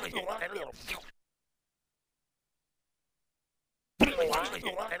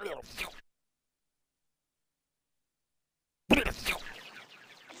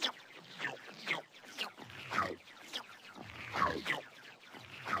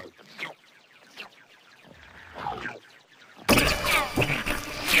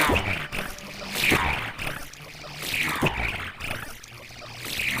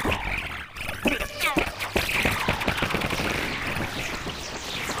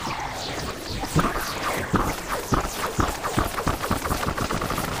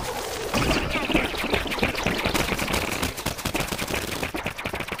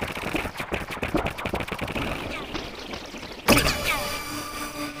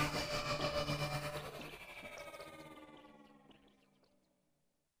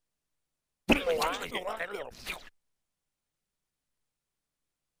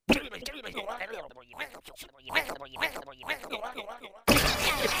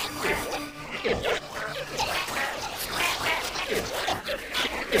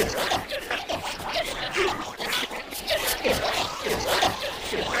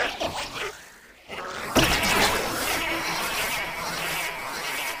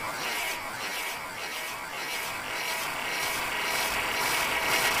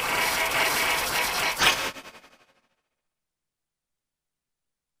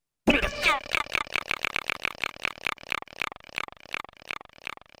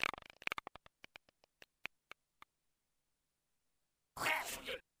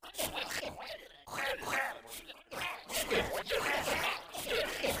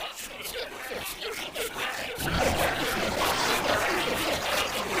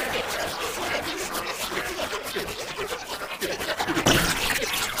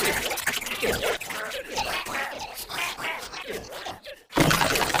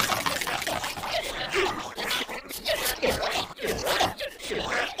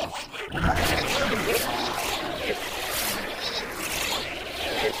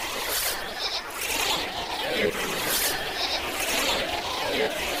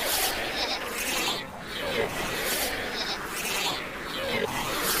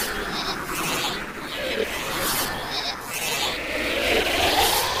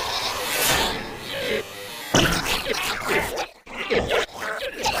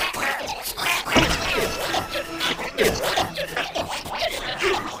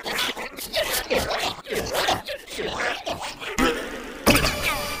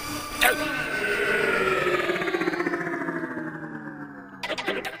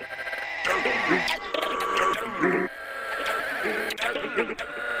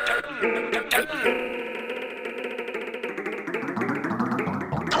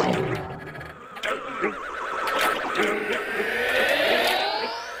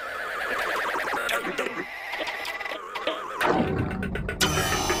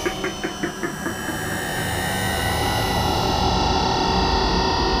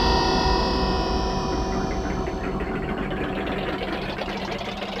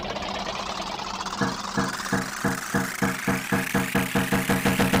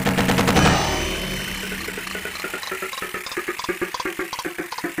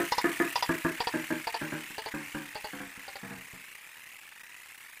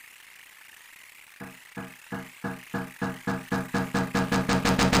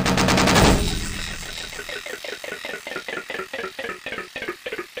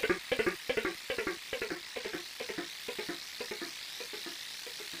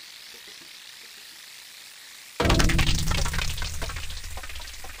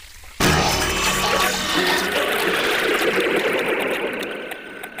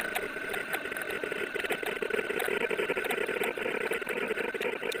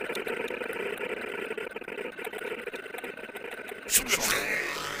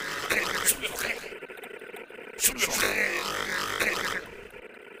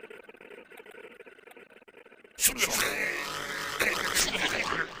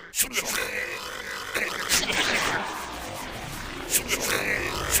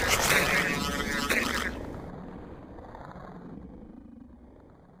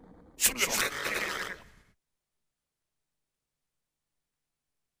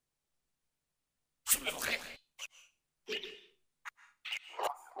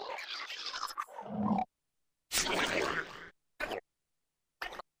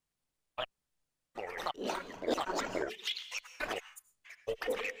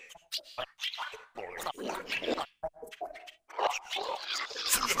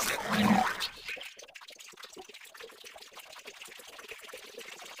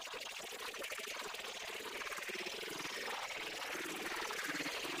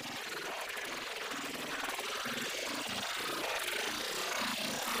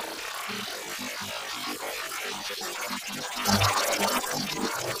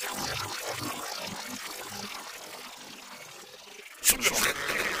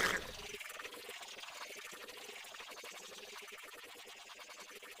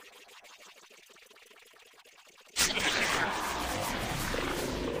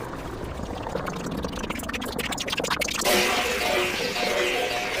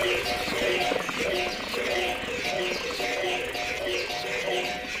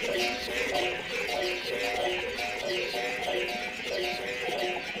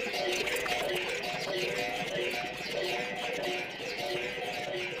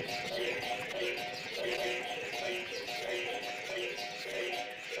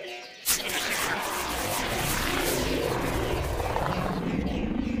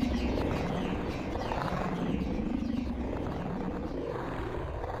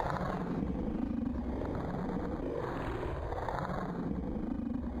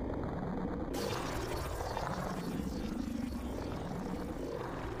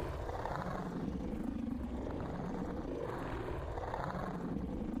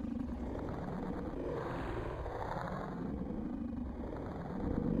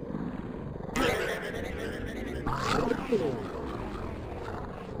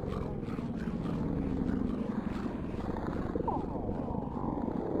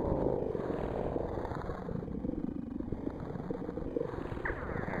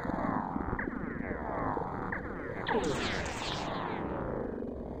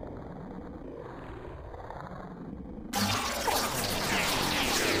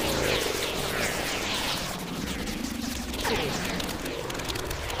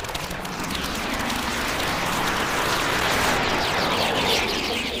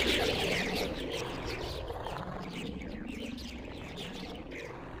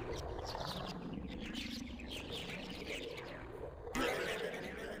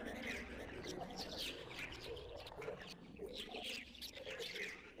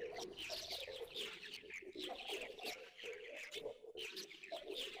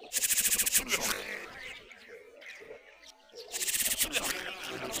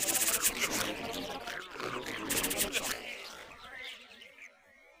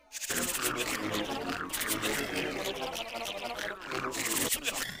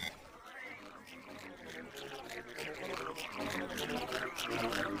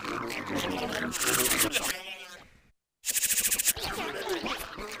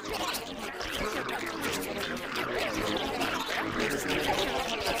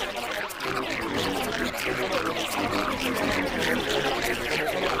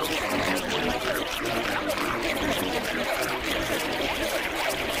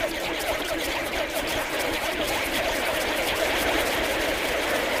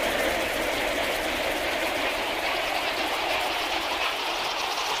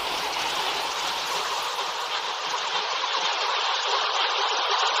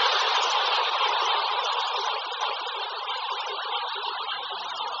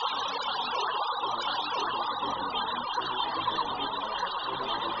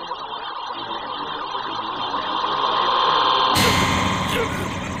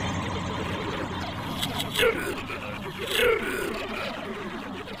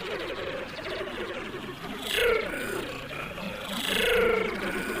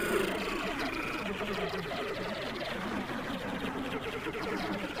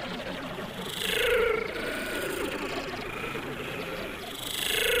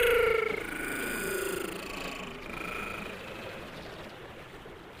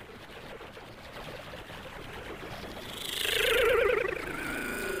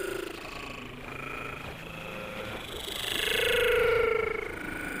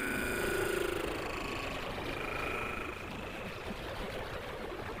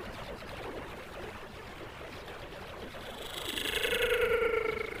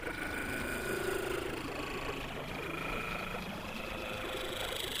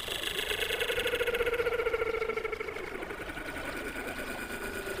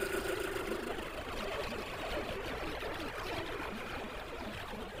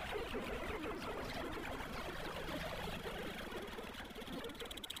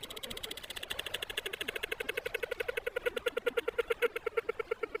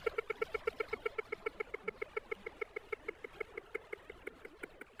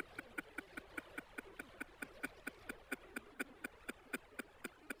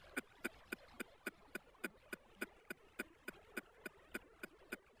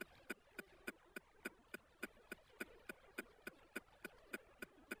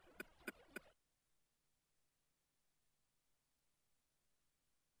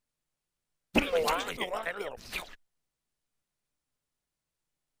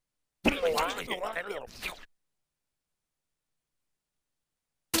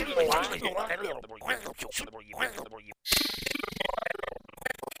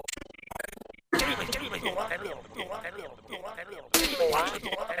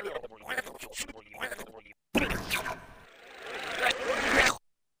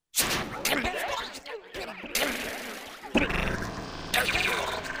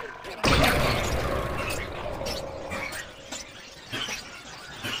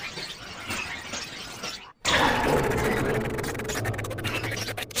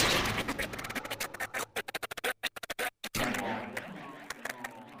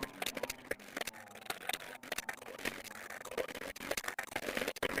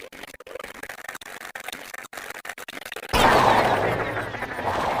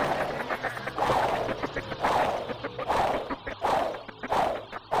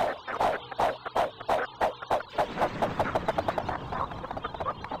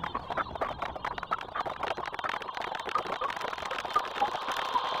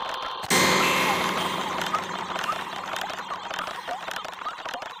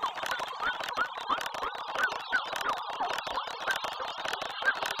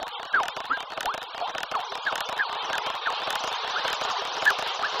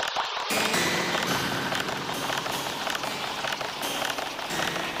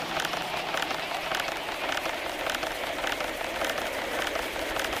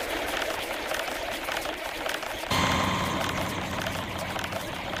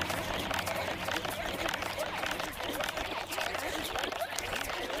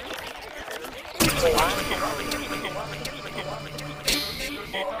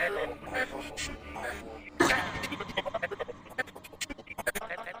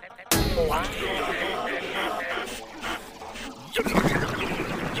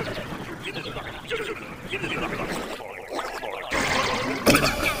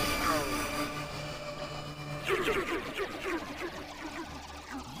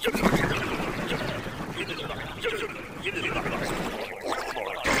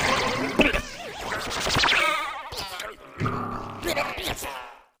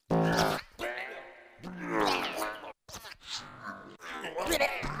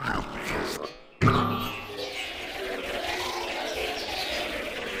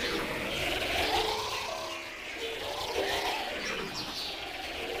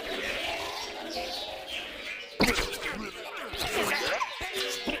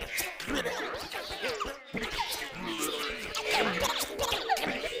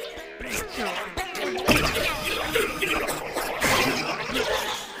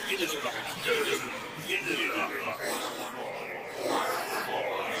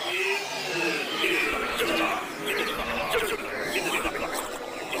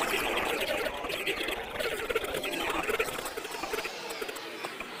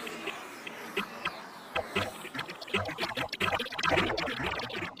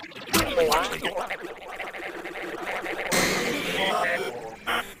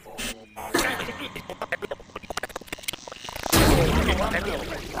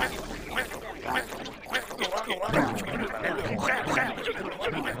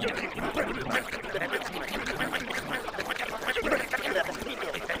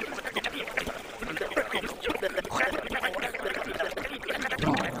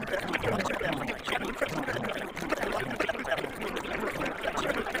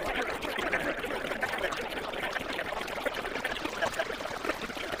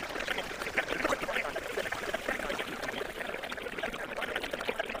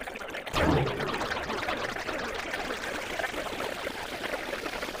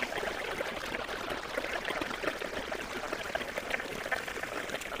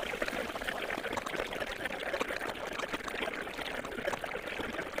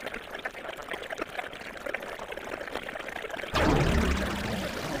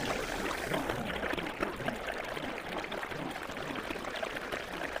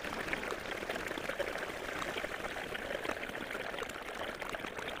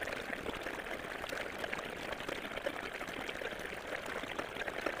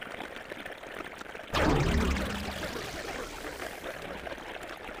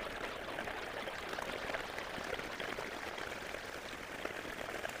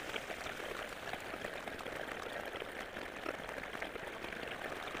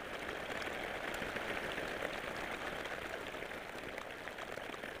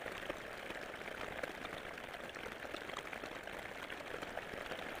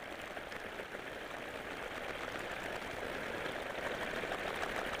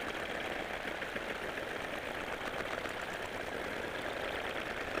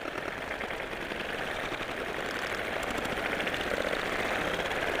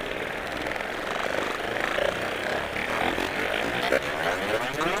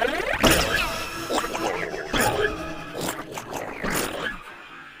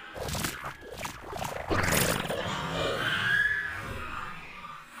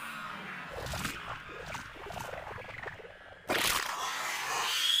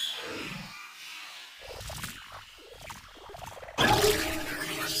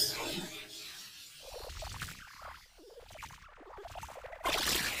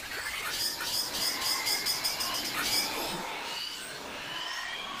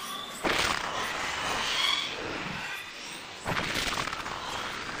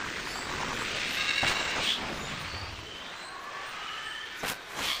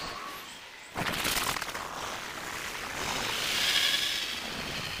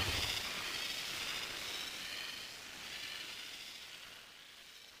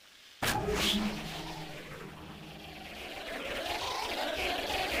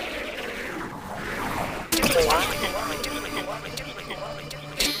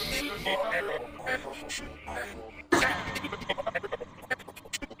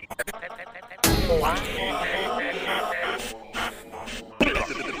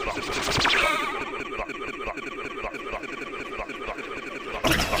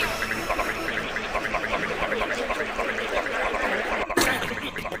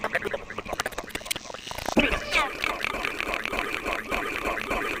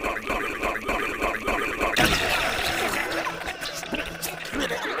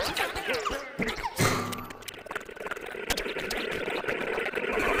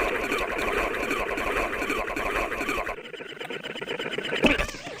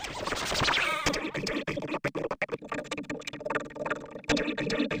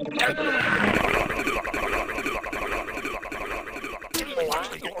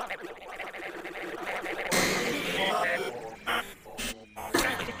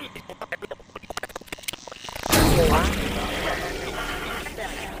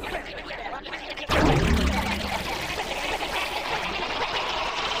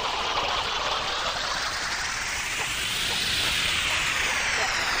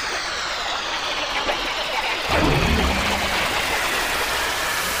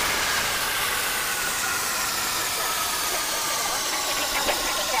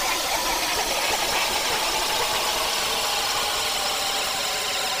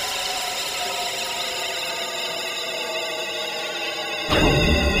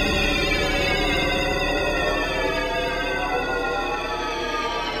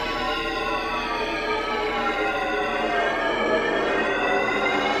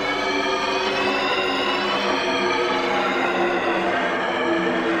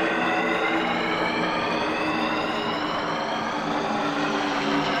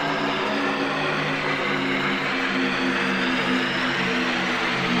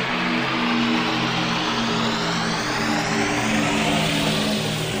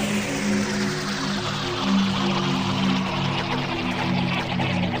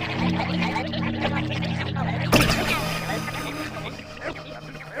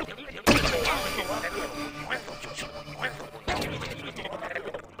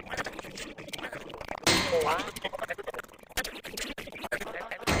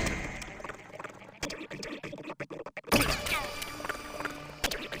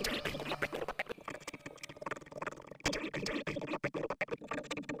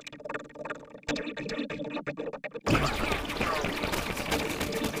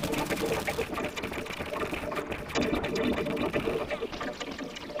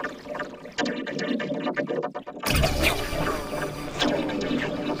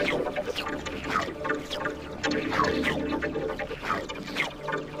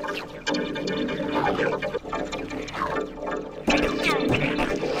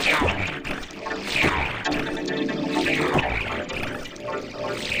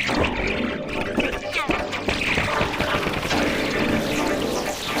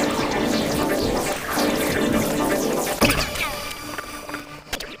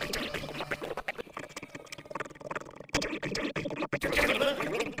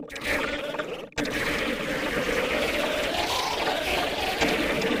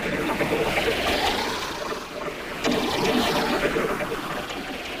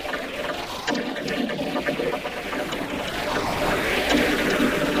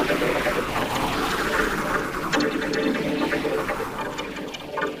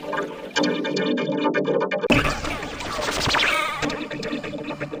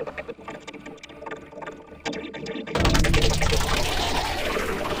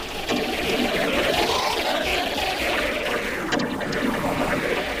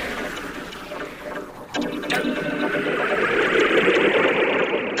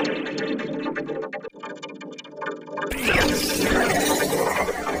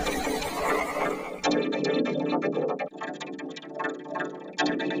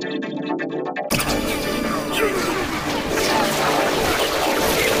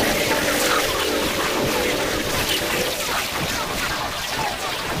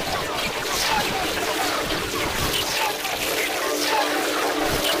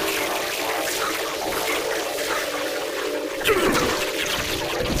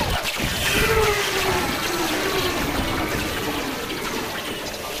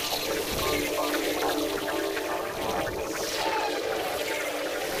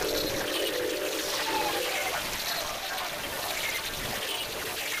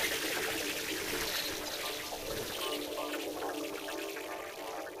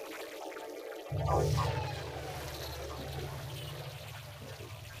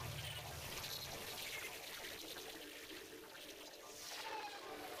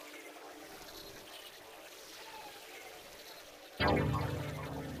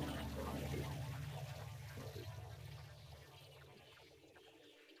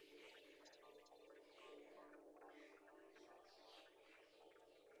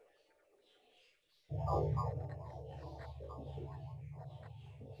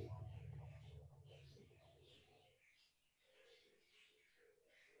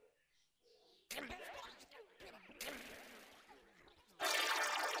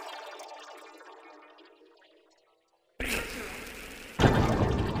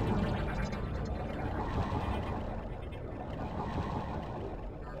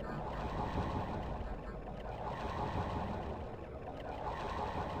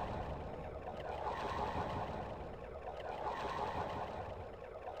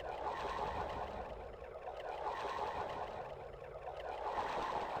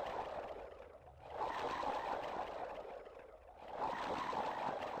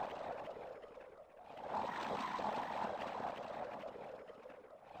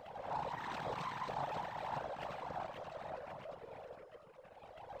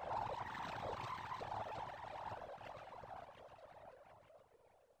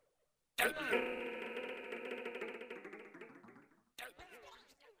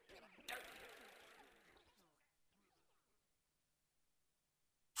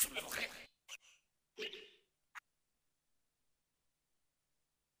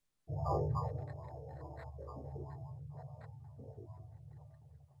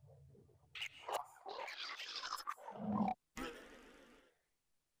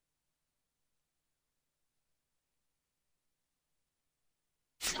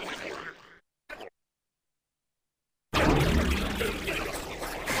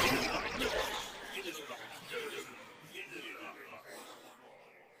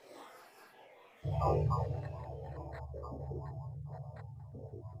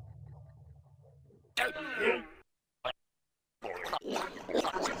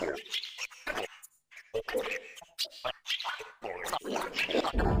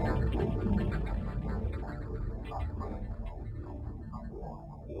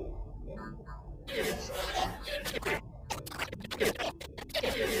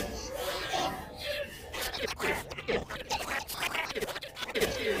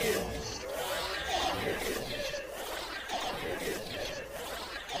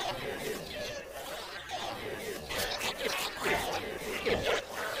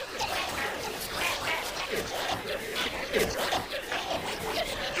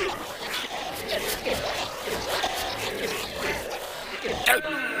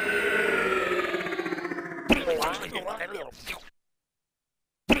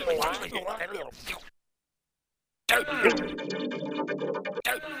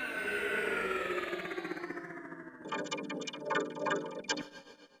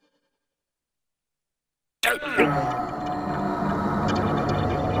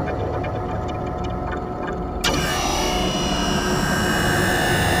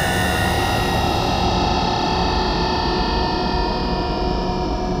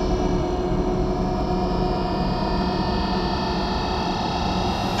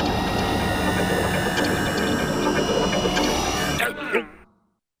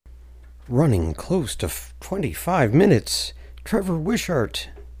 Running close to 25 minutes, Trevor Wishart,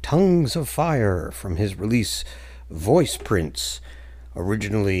 Tongues of Fire, from his release Voice Prints,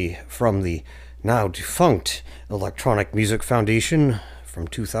 originally from the now defunct Electronic Music Foundation from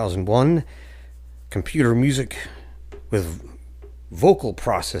 2001. Computer music with vocal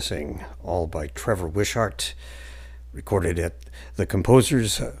processing, all by Trevor Wishart, recorded at the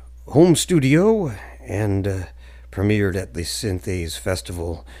composer's home studio and premiered at the Synthase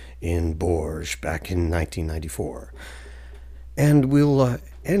Festival in Bourges back in 1994. And we'll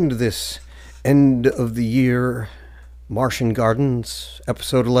end this end of the year Martian Gardens,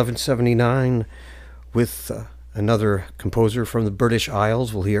 episode 1179, with another composer from the British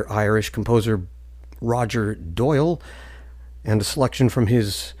Isles. We'll hear Irish composer Roger Doyle, and a selection from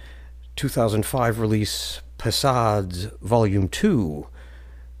his 2005 release Passades Volume 2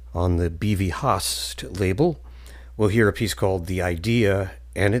 on the BV Haast label. We'll hear a piece called The Idea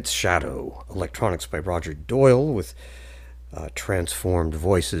and Its Shadow, electronics by Roger Doyle, with transformed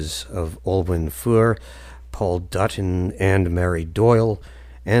voices of Olwen Fur, Paul Dutton, and Mary Doyle.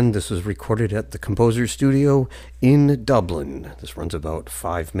 And this was recorded at the Composer's Studio in Dublin. This runs about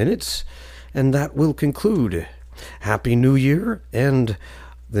 5 minutes, and that will conclude. Happy New Year, and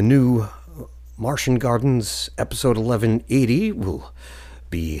the new Martian Gardens episode 1180 will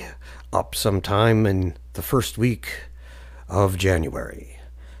be up sometime in the first week of January.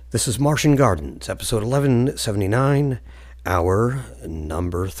 This is Martian Gardens, episode 1179, hour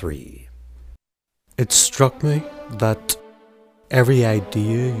number 3. It struck me that every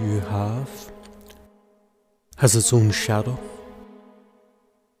idea you have has its own shadow.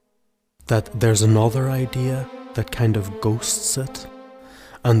 That there's another idea that kind of ghosts it,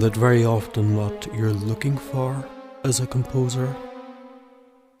 and that very often what you're looking for as a composer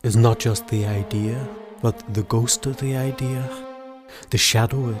is not just the idea, but the ghost of the idea, the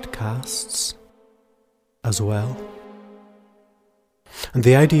shadow it casts as well. And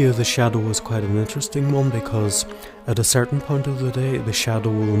the idea of the shadow is quite an interesting one, because at a certain point of the day, the shadow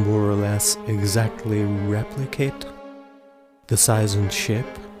will more or less exactly replicate the size and shape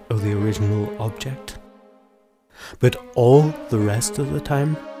of the original object. But all the rest of the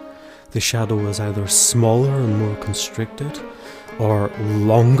time, the shadow is either smaller and more constricted, or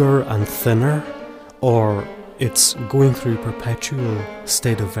longer and thinner, or it's going through perpetual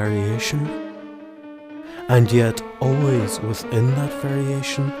state of variation. And yet, always within that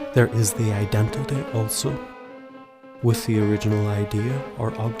variation, there is the identity also with the original idea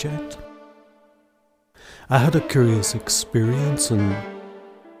or object. I had a curious experience in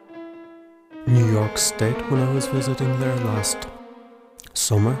New York State when I was visiting there last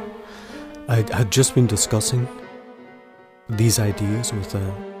summer. I had just been discussing these ideas with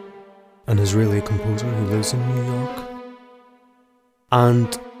an Israeli composer who lives in New York.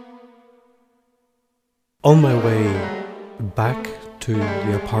 And on my way back to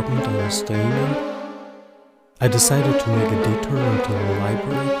the apartment I was staying in, I decided to make a detour into the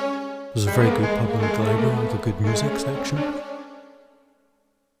library. It was a very good public library with a good music section.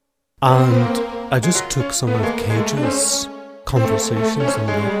 And I just took some of Cage's conversations and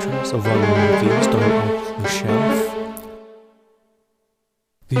lectures, a volume of these, down off the shelf.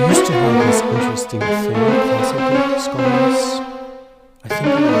 They used to have this interesting thing, classical scholars, I think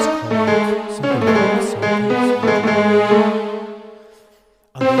it was called something like Socrates.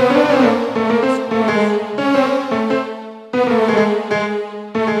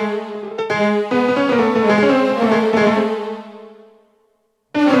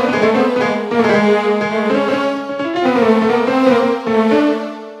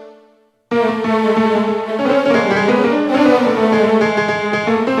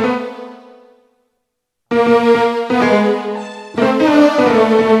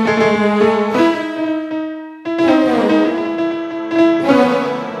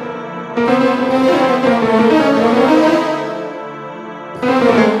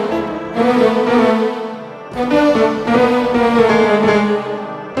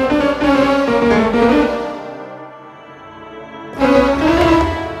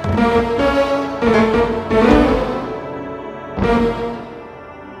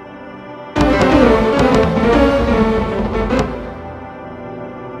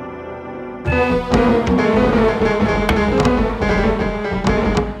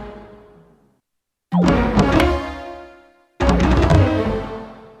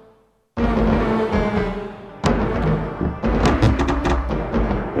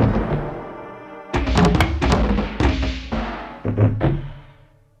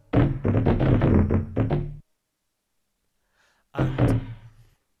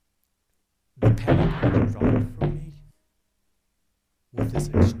 This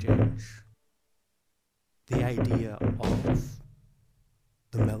exchange, the idea of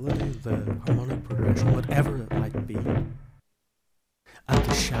the melody, the harmonic progression, whatever it might be, and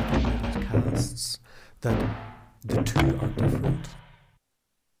the shadow that it casts, that the two are different,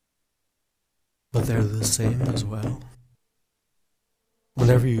 but they're the same as well.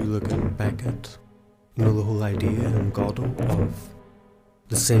 Whenever you look at Beckett, you know, the whole idea in Godot of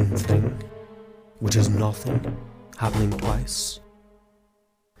the same thing, which is nothing, happening twice.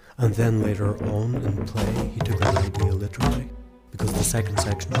 And then later on in play, he took that idea literally, because the second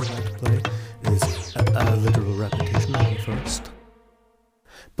section of that play is a literal repetition of the first.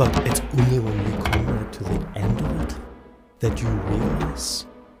 But it's only when you come right to the end of it that you realize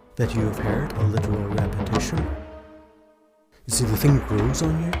that you have heard a literal repetition. You see, the thing grows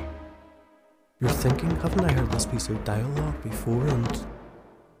on you. You're thinking, haven't I heard this piece of dialogue before? And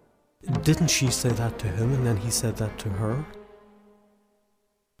didn't she say that to him and then he said that to her?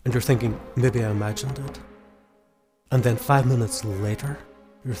 And you're thinking, maybe I imagined it. And then 5 minutes later,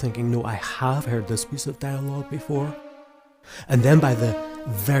 you're thinking, no, I have heard this piece of dialogue before. And then by the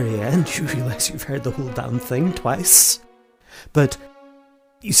very end, you realise you've heard the whole damn thing twice. But,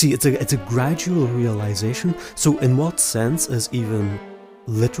 you see, it's a gradual realisation. So in what sense is even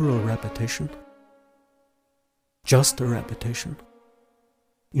literal repetition just a repetition?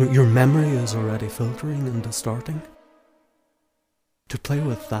 You know, your memory is already filtering and distorting. To play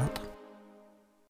with that